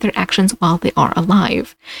create it with their actions while they are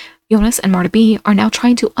alive. Jonas and Marta B are now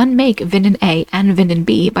trying to unmake Vinden A and Vinden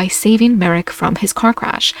B by saving Merrick from his car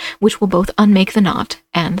crash, which will both unmake the knot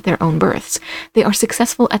and their own births. They are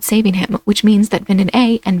successful at saving him, which means that Vinden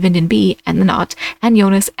A and Vinden B and the knot and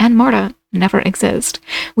Jonas and Marta never exist,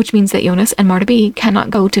 which means that Jonas and Marta B cannot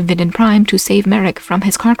go to Vinden Prime to save Merrick from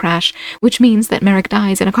his car crash, which means that Merrick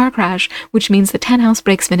dies in a car crash, which means that Tannhaus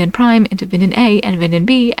breaks Vinden Prime into Vinden A and Vinden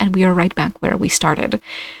B, and we are right back where we started.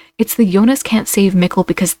 It's the Jonas can't save Mikkel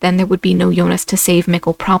because then there would be no Jonas to save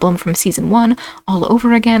Mikkel problem from season 1 all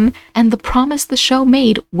over again, and the promise the show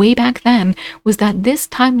made way back then was that this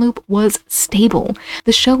time loop was stable.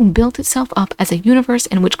 The show built itself up as a universe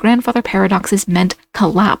in which grandfather paradoxes meant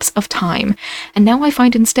collapse of time, and now I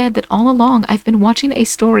find instead that all along I've been watching a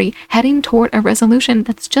story heading toward a resolution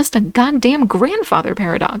that's just a goddamn grandfather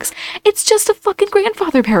paradox. It's just a fucking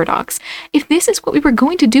grandfather paradox. If this is what we were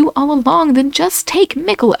going to do all along, then just take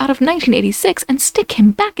Mikkel out of 1986 and stick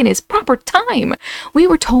him back in his proper time. We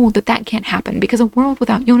were told that that can't happen because a world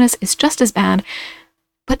without Jonas is just as bad.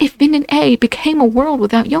 But if Vinden A became a world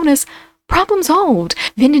without Jonas, problem solved.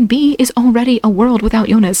 Vinden B is already a world without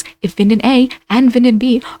Jonas. If Vinden A and Vinden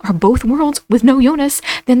B are both worlds with no Jonas,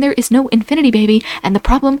 then there is no Infinity Baby, and the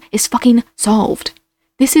problem is fucking solved.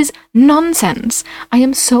 This is nonsense. I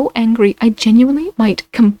am so angry I genuinely might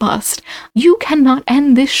combust. You cannot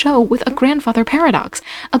end this show with a grandfather paradox.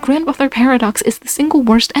 A grandfather paradox is the single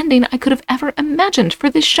worst ending I could have ever imagined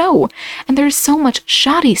for this show. And there is so much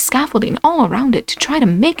shoddy scaffolding all around it to try to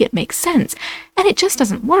make it make sense. And it just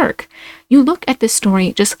doesn't work. You look at this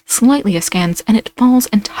story just slightly askance and it falls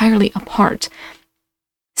entirely apart.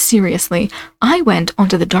 Seriously, I went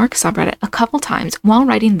onto the Dark subreddit a couple times while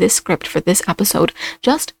writing this script for this episode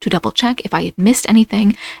just to double check if I had missed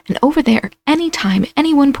anything, and over there, anytime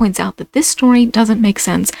anyone points out that this story doesn't make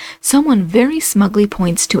sense, someone very smugly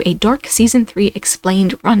points to a Dark Season 3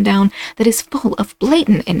 explained rundown that is full of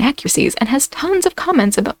blatant inaccuracies and has tons of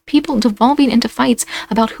comments about people devolving into fights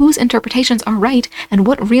about whose interpretations are right and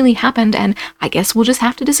what really happened, and I guess we'll just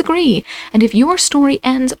have to disagree. And if your story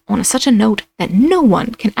ends on such a note that no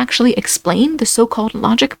one can actually explain the so-called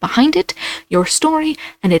logic behind it, your story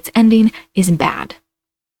and its ending is bad.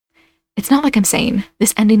 It's not like I'm saying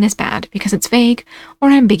this ending is bad because it's vague or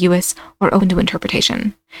ambiguous or open to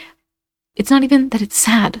interpretation. It's not even that it's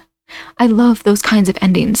sad. I love those kinds of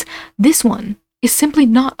endings. This one is simply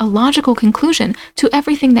not a logical conclusion to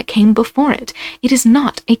everything that came before it. It is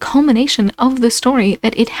not a culmination of the story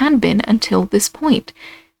that it had been until this point.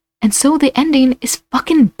 And so the ending is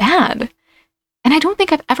fucking bad. And I don't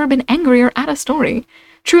think I've ever been angrier at a story.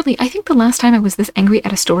 Truly, I think the last time I was this angry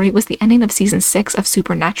at a story was the ending of season 6 of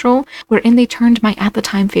Supernatural, wherein they turned my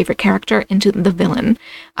at-the-time favorite character into the villain.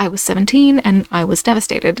 I was 17 and I was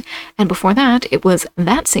devastated. And before that, it was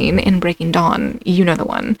that scene in Breaking Dawn. You know the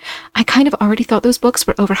one. I kind of already thought those books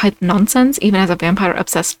were overhyped nonsense, even as a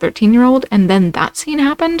vampire-obsessed 13-year-old, and then that scene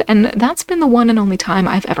happened, and that's been the one and only time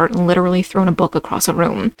I've ever literally thrown a book across a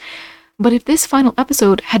room. But if this final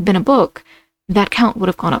episode had been a book, that count would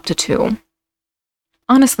have gone up to 2.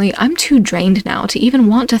 Honestly, I'm too drained now to even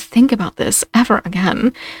want to think about this ever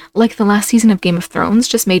again. Like the last season of Game of Thrones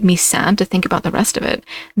just made me sad to think about the rest of it.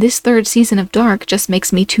 This 3rd season of Dark just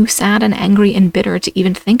makes me too sad and angry and bitter to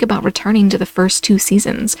even think about returning to the first 2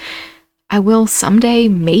 seasons. I will someday,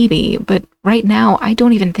 maybe, but right now I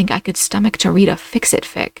don't even think I could stomach to read a fix-it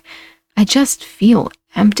fic. I just feel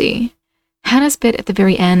empty. Hannah's bit at the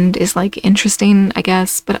very end is interesting, I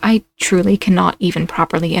guess, but I truly cannot even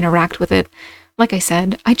properly interact with it. Like I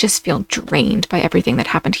said, I just feel drained by everything that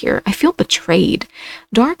happened here. I feel betrayed.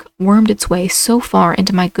 Dark wormed its way so far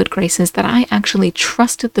into my good graces that I actually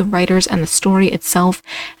trusted the writers and the story itself,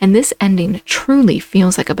 and this ending truly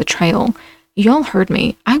feels like a betrayal. Y'all heard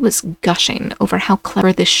me. I was gushing over how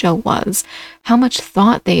clever this show was, how much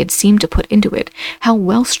thought they had seemed to put into it, how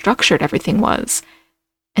well structured everything was.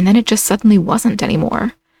 And then it just suddenly wasn't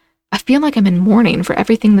anymore. I feel like I'm in mourning for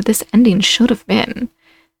everything that this ending should have been.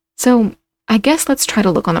 So I guess let's try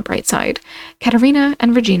to look on the bright side. Katerina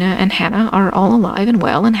and Regina and Hannah are all alive and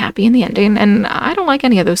well and happy in the ending, and I don't like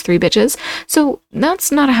any of those 3 bitches, so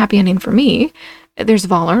that's not a happy ending for me. There's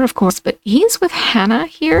Voller, of course, but he's with Hannah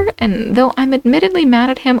here, and though I'm admittedly mad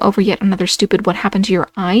at him over yet another stupid what happened to your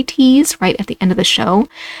eye tease right at the end of the show,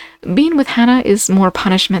 being with Hannah is more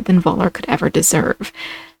punishment than Voller could ever deserve.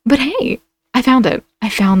 But hey, I found it. I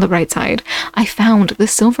found the bright side. I found the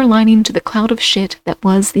silver lining to the cloud of shit that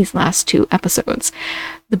was these last 2 episodes.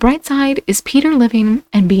 The bright side is Peter living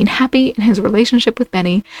and being happy in his relationship with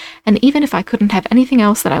Benny, and even if I couldn't have anything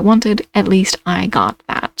else that I wanted, at least I got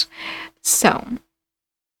that. So,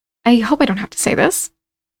 I hope I don't have to say this,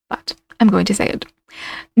 but I'm going to say it.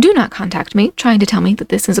 Do not contact me trying to tell me that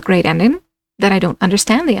this is a great ending, that I don't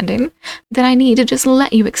understand the ending, that I need to just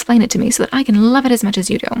let you explain it to me so that I can love it as much as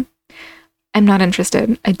you do. I'm not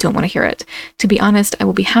interested. I don't want to hear it. To be honest, I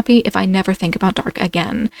will be happy if I never think about Dark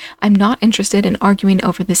again. I'm not interested in arguing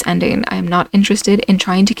over this ending. I am not interested in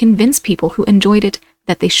trying to convince people who enjoyed it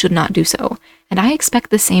that they should not do so. And I expect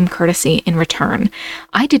the same courtesy in return.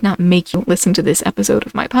 I did not make you listen to this episode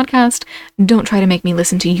of my podcast. Don't try to make me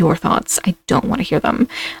listen to your thoughts. I don't want to hear them.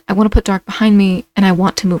 I want to put Dark behind me, and I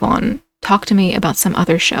want to move on. Talk to me about some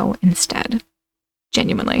other show instead.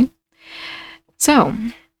 Genuinely. So,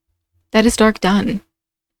 that is Dark done.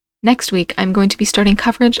 Next week, I'm going to be starting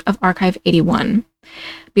coverage of Archive 81.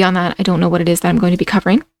 Beyond that, I don't know what it is that I'm going to be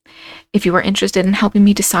covering. If you are interested in helping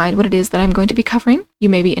me decide what it is that I'm going to be covering, you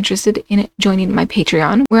may be interested in joining my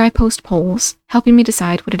Patreon, where I post polls, helping me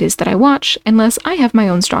decide what it is that I watch, unless I have my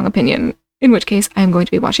own strong opinion, in which case I am going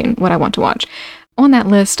to be watching what I want to watch. On that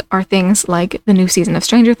list are things like the new season of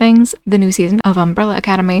Stranger Things, the new season of Umbrella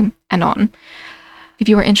Academy, and on. If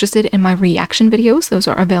you are interested in my reaction videos, those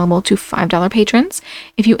are available to $5 patrons.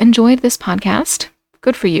 If you enjoyed this podcast,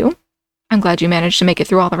 good for you. I'm glad you managed to make it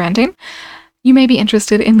through all the ranting. You may be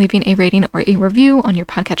interested in leaving a rating or a review on your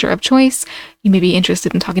podcatcher of choice. You may be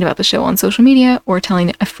interested in talking about the show on social media or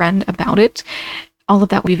telling a friend about it. All of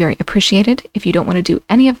that would be very appreciated. If you don't want to do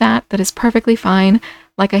any of that, that is perfectly fine.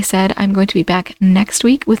 Like I said, I'm going to be back next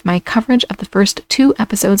week with my coverage of the first 2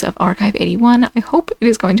 episodes of Archive 81. I hope it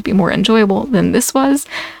is going to be more enjoyable than this was.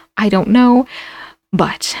 I don't know.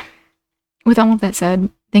 But with all of that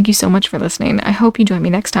said, Thank you so much for listening. I hope you join me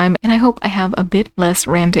next time, and I hope I have a bit less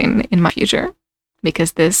ranting in my future,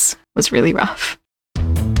 because this was really rough.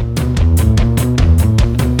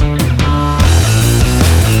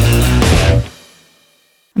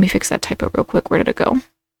 Let me fix that typo real quick. Where did it go?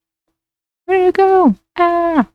 Where did it go? Ah!